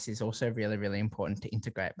say yes is also really, really important to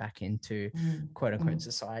integrate back into quote unquote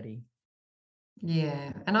society.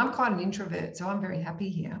 Yeah, and I'm quite an introvert, so I'm very happy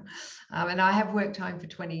here. And I have worked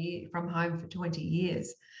from home for 20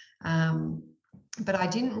 years. But I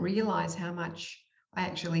didn't realize how much I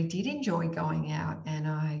actually did enjoy going out, and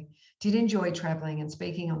I did enjoy traveling and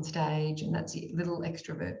speaking on stage, and that's a little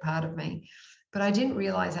extrovert part of me. But I didn't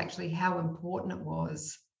realize actually how important it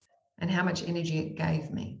was and how much energy it gave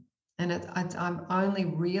me. And I'm only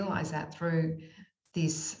realized that through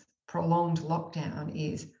this prolonged lockdown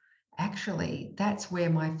is actually that's where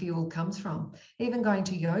my fuel comes from. Even going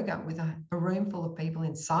to yoga with a room full of people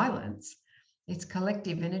in silence, it's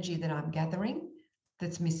collective energy that I'm gathering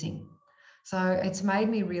that's missing. So it's made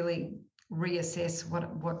me really reassess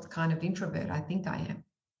what kind of introvert I think I am.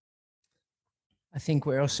 I think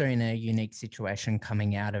we're also in a unique situation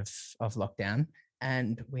coming out of lockdown,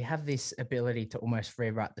 and we have this ability to almost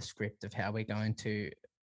rewrite the script of how we're going to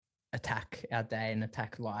attack our day and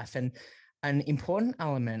attack life. And an important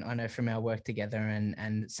element I know from our work together,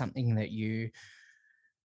 and something that you're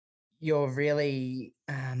really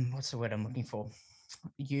what's the word I'm looking for?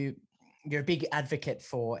 You're a big advocate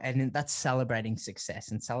for, and that's celebrating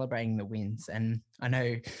success and celebrating the wins. And I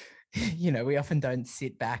know, we often don't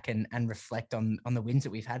sit back and reflect on the wins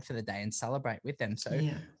that we've had for the day and celebrate with them. So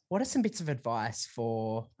yeah. What are some bits of advice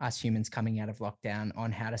for us humans coming out of lockdown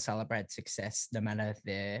on how to celebrate success, no matter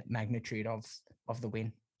the magnitude of the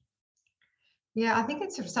win? Yeah, I think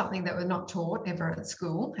it's sort of something that we're not taught ever at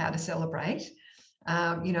school, how to celebrate.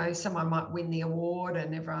 Someone might win the award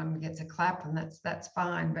and everyone gets a clap, and that's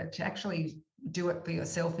fine. But to actually do it for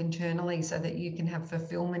yourself internally so that you can have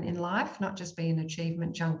fulfillment in life, not just be an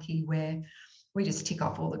achievement junkie where we just tick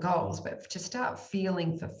off all the goals, but to start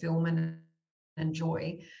feeling fulfillment and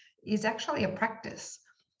joy is actually a practice.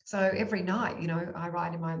 So every night, I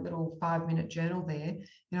write in my little 5-minute journal there,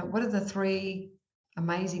 what are the 3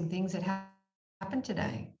 amazing things that happened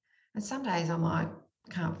today? And some days I'm like,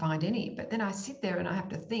 can't find any, but then I sit there and I have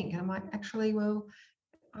to think, and I'm like, actually, well,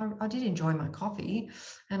 I did enjoy my coffee,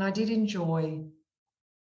 and I did enjoy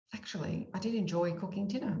cooking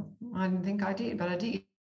dinner. I didn't think I did, but I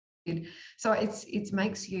did. So it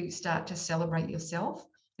makes you start to celebrate yourself.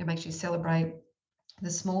 It makes you celebrate the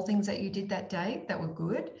small things that you did that day that were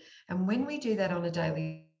good. And when we do that on a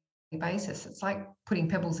daily basis, it's like putting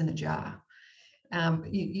pebbles in a jar.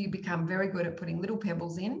 You become very good at putting little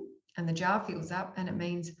pebbles in, and the jar fills up, and it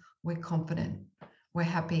means we're confident, we're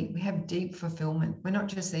happy, we have deep fulfillment. We're not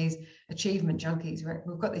just these achievement junkies.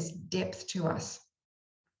 We've got this depth to us,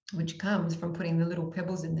 which comes from putting the little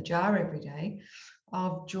pebbles in the jar every day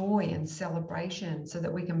of joy and celebration, so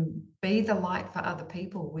that we can be the light for other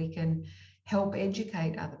people. We can help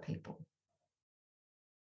educate other people.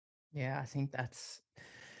 Yeah, I think that's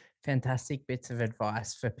fantastic bits of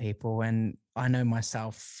advice for people. And I know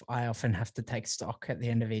myself, I often have to take stock at the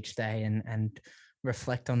end of each day and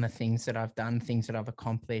reflect on the things that I've done, things that I've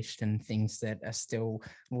accomplished, and things that are still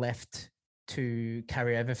left to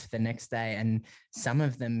carry over for the next day. And some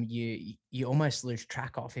of them you almost lose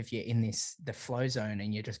track of if you're in the flow zone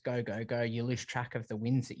and you just go, you lose track of the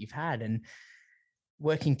wins that you've had. And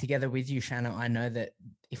working together with you, Shannah, I know that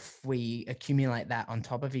if we accumulate that on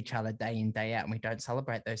top of each other day in, day out, and we don't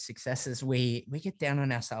celebrate those successes, we get down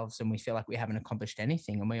on ourselves and we feel like we haven't accomplished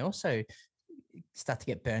anything. And we also start to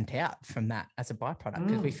get burnt out from that as a byproduct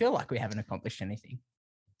because we feel like we haven't accomplished anything.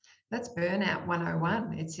 That's burnout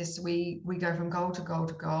 101. It's just we go from goal to goal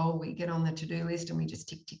to goal. We get on the to-do list and we just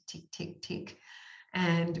tick, tick, tick, tick, tick.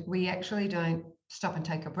 And we actually don't stop and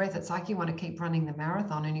take a breath. It's like you want to keep running the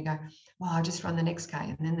marathon and you go, well, I'll just run the next K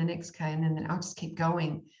and then the next K and then I'll just keep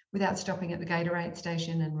going without stopping at the Gatorade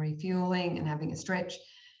station and refueling and having a stretch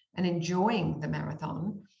and enjoying the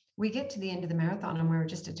marathon. We get to the end of the marathon and we're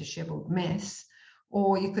just a disheveled mess.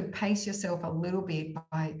 Or you could pace yourself a little bit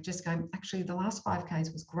by just going, actually, the last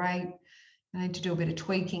 5Ks was great. I need to do a bit of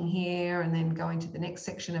tweaking here and then going to the next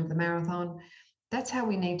section of the marathon. That's how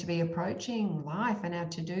we need to be approaching life and our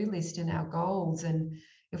to-do list and our goals. And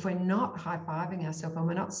if we're not high-fiving ourselves and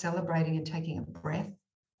we're not celebrating and taking a breath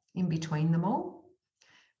in between them all,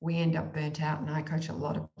 we end up burnt out. And I coach a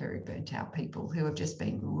lot of very burnt out people who have just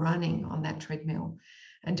been running on that treadmill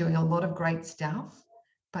and doing a lot of great stuff,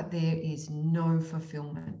 but there is no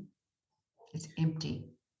fulfillment. It's empty.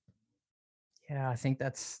 Yeah, I think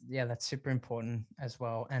that's super important as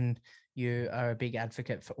well. And you are a big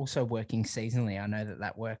advocate for also working seasonally. I know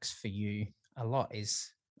that works for you a lot.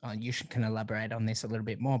 You can elaborate on this a little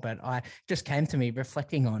bit more, but I just came to me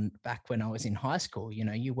reflecting on back when I was in high school. You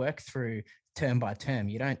know, you work through term by term.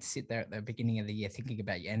 You don't sit there at the beginning of the year thinking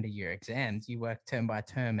about your end of year exams. You work term by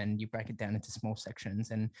term and you break it down into small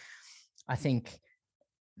sections. And I think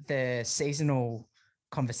the seasonal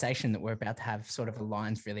conversation that we're about to have sort of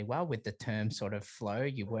aligns really well with the term sort of flow.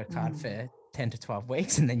 You work hard for 10 to 12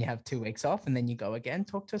 weeks and then you have 2 weeks off and then you go again.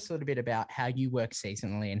 Talk to us a little bit about how you work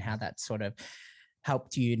seasonally and how that sort of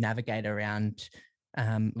helped you navigate around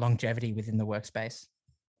longevity within the workspace.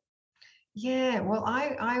 Yeah, well,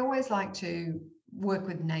 I always like to work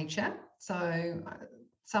with nature. So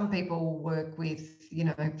some people work with,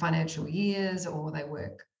 financial years, or they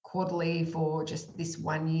work quarterly for just this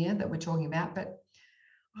 1 year that we're talking about. But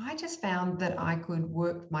I just found that I could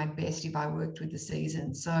work my best if I worked with the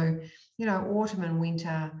seasons. So, autumn and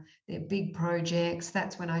winter, they're big projects.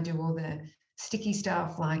 That's when I do all the sticky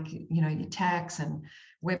stuff like, your tax and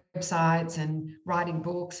websites and writing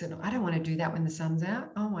books. And I don't want to do that when the sun's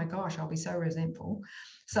out. Oh my gosh, I'll be so resentful.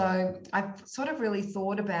 So I've sort of really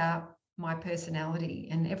thought about my personality,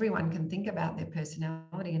 and everyone can think about their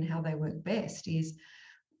personality and how they work best. Is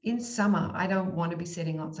in summer, I don't want to be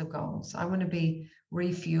setting lots of goals. I want to be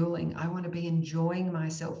refueling. I want to be enjoying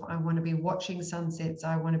myself. I want to be watching sunsets.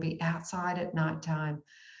 I want to be outside at nighttime.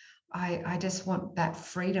 I just want that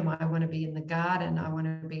freedom. I want to be in the garden. I want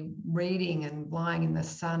to be reading and lying in the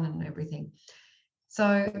sun and everything.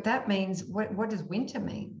 So that means, what does winter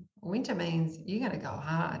mean? Winter means you're going to go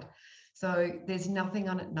hard. So there's nothing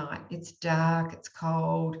on at night. It's dark, it's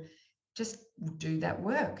cold. Just do that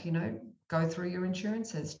work, go through your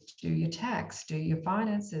insurances, do your tax, do your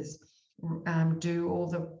finances, do all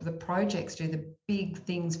the projects, do the big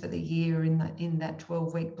things for the year in that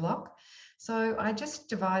 12-week block. So I just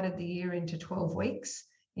divided the year into 12 weeks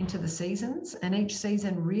into the seasons, and each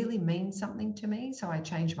season really means something to me. So I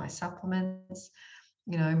change my supplements,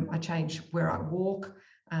 I change where I walk.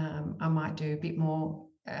 I might do a bit more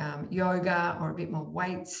yoga or a bit more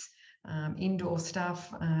weights, indoor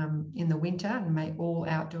stuff in the winter, and make all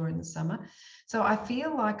outdoor in the summer. So I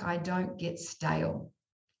feel like I don't get stale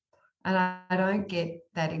and I don't get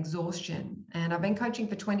that exhaustion. And I've been coaching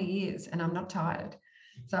for 20 years and I'm not tired.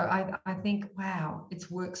 So I think, wow, it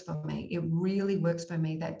works for me. It really works for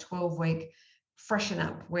me, that 12-week freshen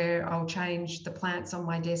up where I'll change the plants on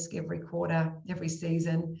my desk every quarter, every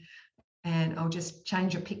season. And I'll just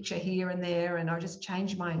change a picture here and there, and I'll just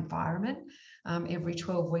change my environment every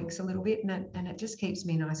 12 weeks a little bit. And it just keeps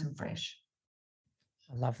me nice and fresh.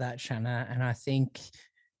 I love that, Shannah. And I think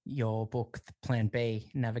your book, Plan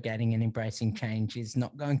B, Navigating and Embracing Change, is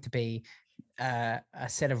not going to be a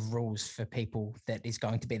set of rules for people that is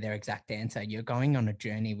going to be their exact answer. You're going on a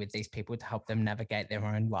journey with these people to help them navigate their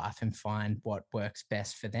own life and find what works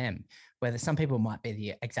best for them. Whether some people might be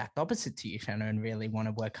the exact opposite to you, Shannah, and really want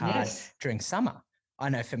to work hard during summer. I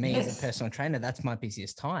know for me as a personal trainer, that's my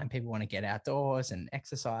busiest time. People want to get outdoors and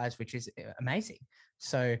exercise, which is amazing.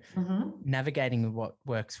 So navigating what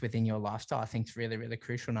works within your lifestyle, I think, is really, really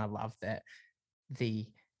crucial. And I love that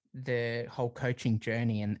the whole coaching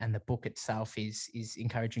journey and the book itself is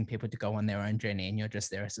encouraging people to go on their own journey, and you're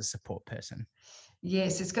just there as a support person.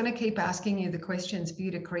 Yes, it's going to keep asking you the questions for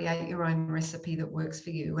you to create your own recipe that works for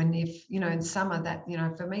you. And if, in summer that,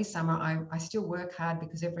 for me, summer, I still work hard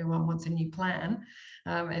because everyone wants a new plan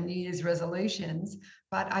and New Year's resolutions,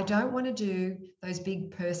 but I don't want to do those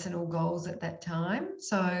big personal goals at that time.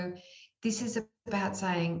 So this is about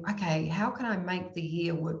saying, okay, how can I make the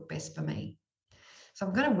year work best for me? So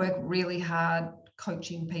I'm going to work really hard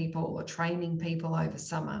coaching people or training people over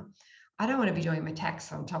summer. I don't want to be doing my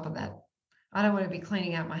tax on top of that. I don't want to be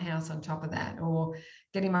cleaning out my house on top of that, or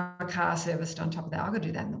getting my car serviced on top of that. I've got to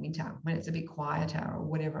do that in the winter when it's a bit quieter or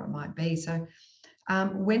whatever it might be. So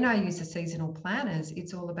When I use the seasonal planners,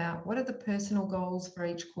 it's all about what are the personal goals for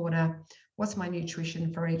each quarter? What's my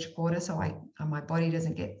nutrition for each quarter? So my body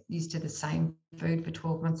doesn't get used to the same food for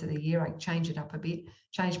 12 months of the year. I change it up a bit,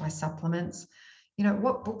 change my supplements.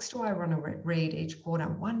 What books do I want to read each quarter?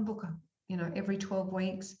 One book, every 12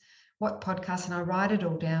 weeks. What podcasts? And I write it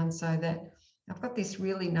all down so that I've got this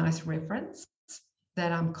really nice reference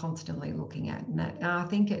that I'm constantly looking at. And I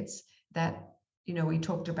think it's that, we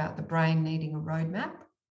talked about the brain needing a roadmap.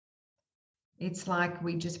 It's like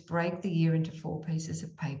we just break the year into 4 pieces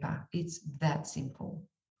of paper. It's that simple.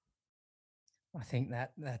 I think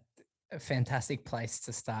that a fantastic place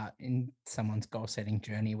to start in someone's goal setting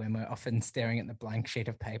journey, when we're often staring at the blank sheet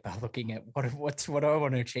of paper, looking at what do I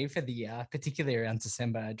want to achieve for the year, particularly around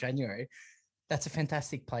December, January. That's a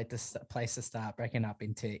fantastic place to start, breaking up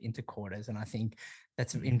into quarters. And I think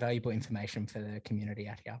that's invaluable information for the community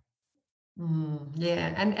out here.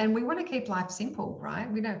 Yeah, and we want to keep life simple, right?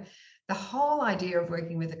 We know the whole idea of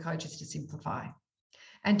working with a coach is to simplify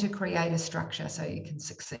and to create a structure so you can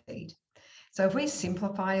succeed. So if we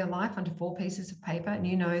simplify your life onto 4 pieces of paper, and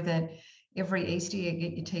you know that every Easter you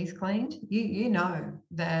get your teeth cleaned, you know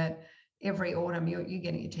that every autumn you're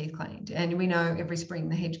getting your teeth cleaned, and we know every spring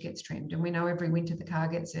the hedge gets trimmed, and we know every winter the car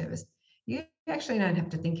gets serviced. You actually don't have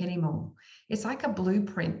to think anymore. It's like a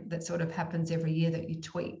blueprint that sort of happens every year that you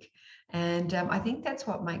tweak. And I think that's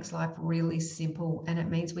what makes life really simple. And it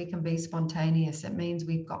means we can be spontaneous. It means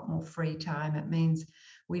we've got more free time. It means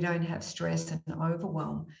we don't have stress and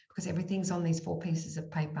overwhelm because everything's on these 4 pieces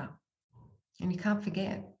of paper. And you can't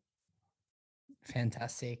forget.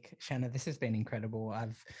 Fantastic. Shannah, this has been incredible.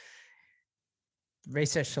 I've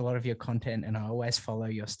researched a lot of your content and I always follow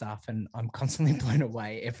your stuff, and I'm constantly blown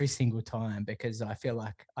away every single time because I feel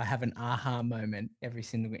like I have an aha moment every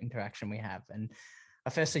single interaction we have. And I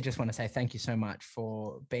firstly just want to say thank you so much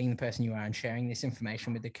for being the person you are and sharing this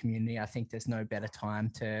information with the community. I think there's no better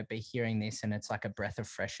time to be hearing this, and it's like a breath of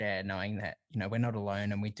fresh air knowing that, we're not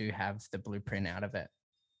alone and we do have the blueprint out of it.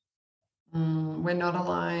 We're not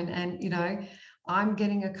alone. And, I'm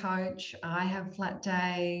getting a coach. I have flat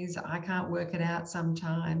days. I can't work it out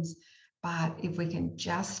sometimes. But if we can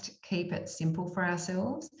just keep it simple for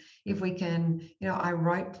ourselves, if we can, I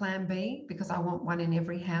wrote plan B because I want one in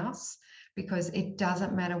every house, because it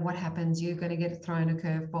doesn't matter what happens, you're going to get thrown a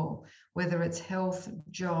curveball, whether it's health,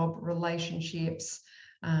 job, relationships,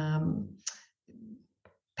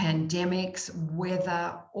 pandemics,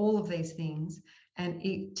 weather, all of these things. And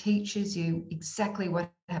it teaches you exactly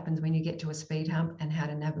what happens when you get to a speed hump and how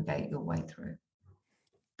to navigate your way through.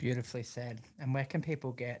 Beautifully said. And where can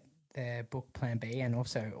people get their book Plan B and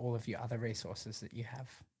also all of your other resources that you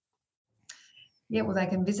have? Yeah, well, they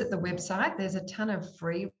can visit the website. There's a ton of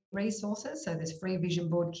free resources. So there's free vision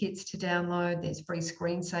board kits to download. There's free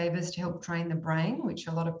screensavers to help train the brain, which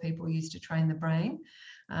a lot of people use to train the brain.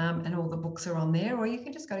 And all the books are on there. Or you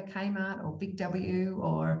can just go to Kmart or Big W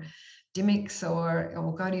or Dimmicks or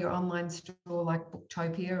go to your online store like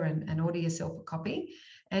Booktopia and order yourself a copy.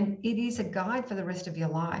 And it is a guide for the rest of your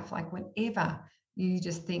life. Like whenever you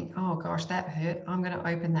just think, oh gosh, that hurt, I'm going to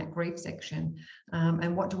open that grief section.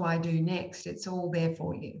 And what do I do next? It's all there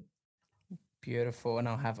for you. Beautiful. And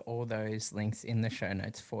I'll have all those links in the show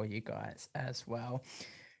notes for you guys as well.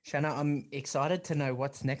 Shannah, I'm excited to know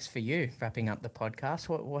what's next for you, wrapping up the podcast.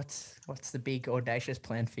 What's the big audacious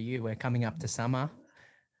plan for you? We're coming up to summer.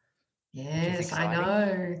 Yes, I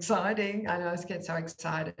know. Exciting. I know. I get so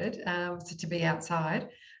excited to be outside.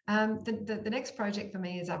 The next project for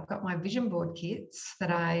me is I've got my vision board kits that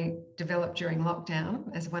I developed during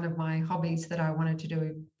lockdown as one of my hobbies that I wanted to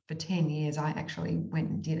do for 10 years. I actually went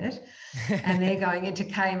and did it. And they're going into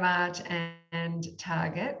Kmart and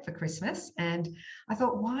Target for Christmas. And I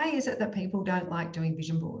thought, why is it that people don't like doing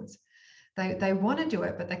vision boards? They want to do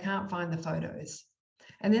it, but they can't find the photos.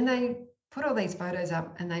 And then they put all these photos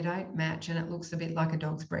up and they don't match and it looks a bit like a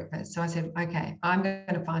dog's breakfast. So I said, okay, I'm going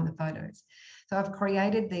to find the photos. So I've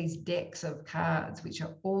created these decks of cards, which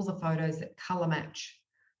are all the photos that color match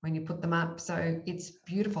when you put them up. So it's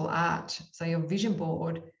beautiful art. So your vision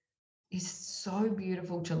board is so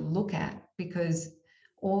beautiful to look at because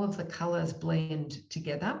all of the colors blend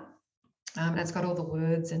together. And it's got all the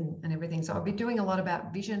words and everything. So I'll be doing a lot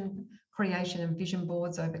about vision creation and vision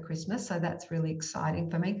boards over Christmas. So that's really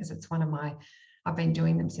exciting for me because it's I've been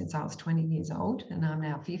doing them since I was 20 years old and I'm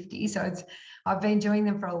now 50. So I've been doing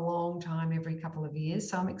them for a long time, every couple of years.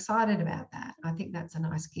 So I'm excited about that. I think that's a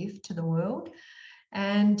nice gift to the world.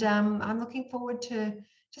 And I'm looking forward to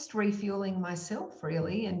just refueling myself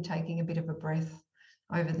really and taking a bit of a breath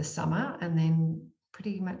over the summer and then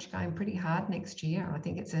pretty much going pretty hard next year. I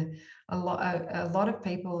think it's a lot of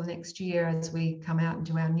people next year, as we come out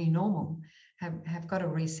into our new normal, have got to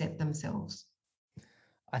reset themselves.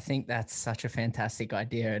 I think that's such a fantastic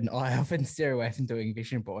idea. And I often steer away from doing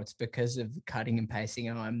vision boards because of cutting and pasting.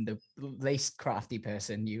 And I'm the least crafty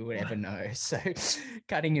person you would ever know. So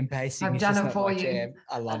cutting and pasting I've is done just it not for my you. jam.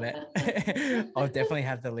 I love it. I'll definitely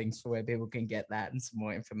have the links for where people can get that and some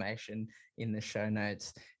more information in the show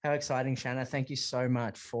notes. How exciting, Shannah. Thank you so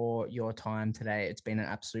much for your time today. It's been an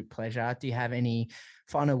absolute pleasure. Do you have any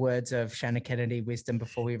final words of Shannah Kennedy wisdom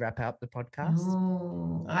before we wrap up the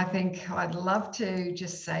podcast? I think I'd love to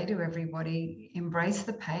just say to everybody, embrace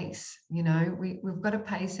the pace. We've got to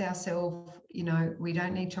pace ourselves. We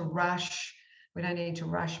don't need to rush. We don't need to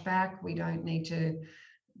rush back. We don't need to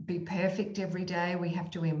be perfect every day. We have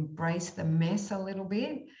to embrace the mess a little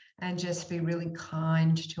bit and just be really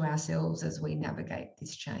kind to ourselves as we navigate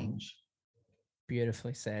this change.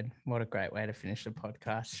 Beautifully said. What a great way to finish the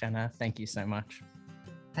podcast. Shannah, thank you so much.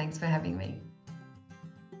 Thanks for having me.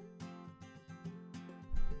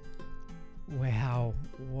 Wow,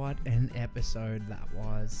 what an episode that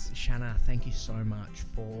was. Shannah, thank you so much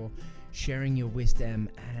for sharing your wisdom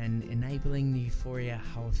and enabling the Euphoria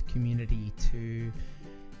Health community to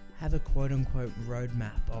have a quote-unquote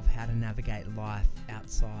roadmap of how to navigate life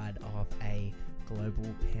outside of a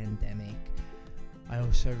global pandemic. I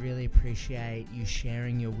also really appreciate you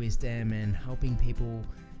sharing your wisdom and helping people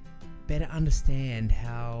better understand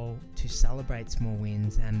how to celebrate small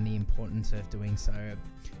wins and the importance of doing so.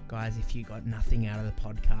 Guys, if you got nothing out of the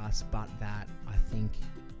podcast but that, I think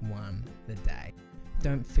won the day.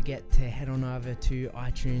 Don't forget to head on over to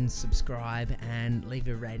iTunes, subscribe, and leave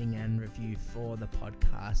a rating and review for the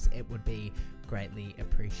podcast. It would be greatly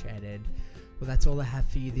appreciated. Well, that's all I have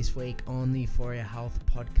for you this week on the Euphoria Health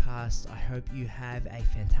podcast. I hope you have a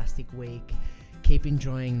fantastic week. Keep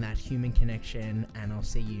enjoying that human connection, and I'll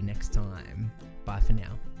see you next time. Bye for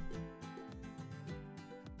now.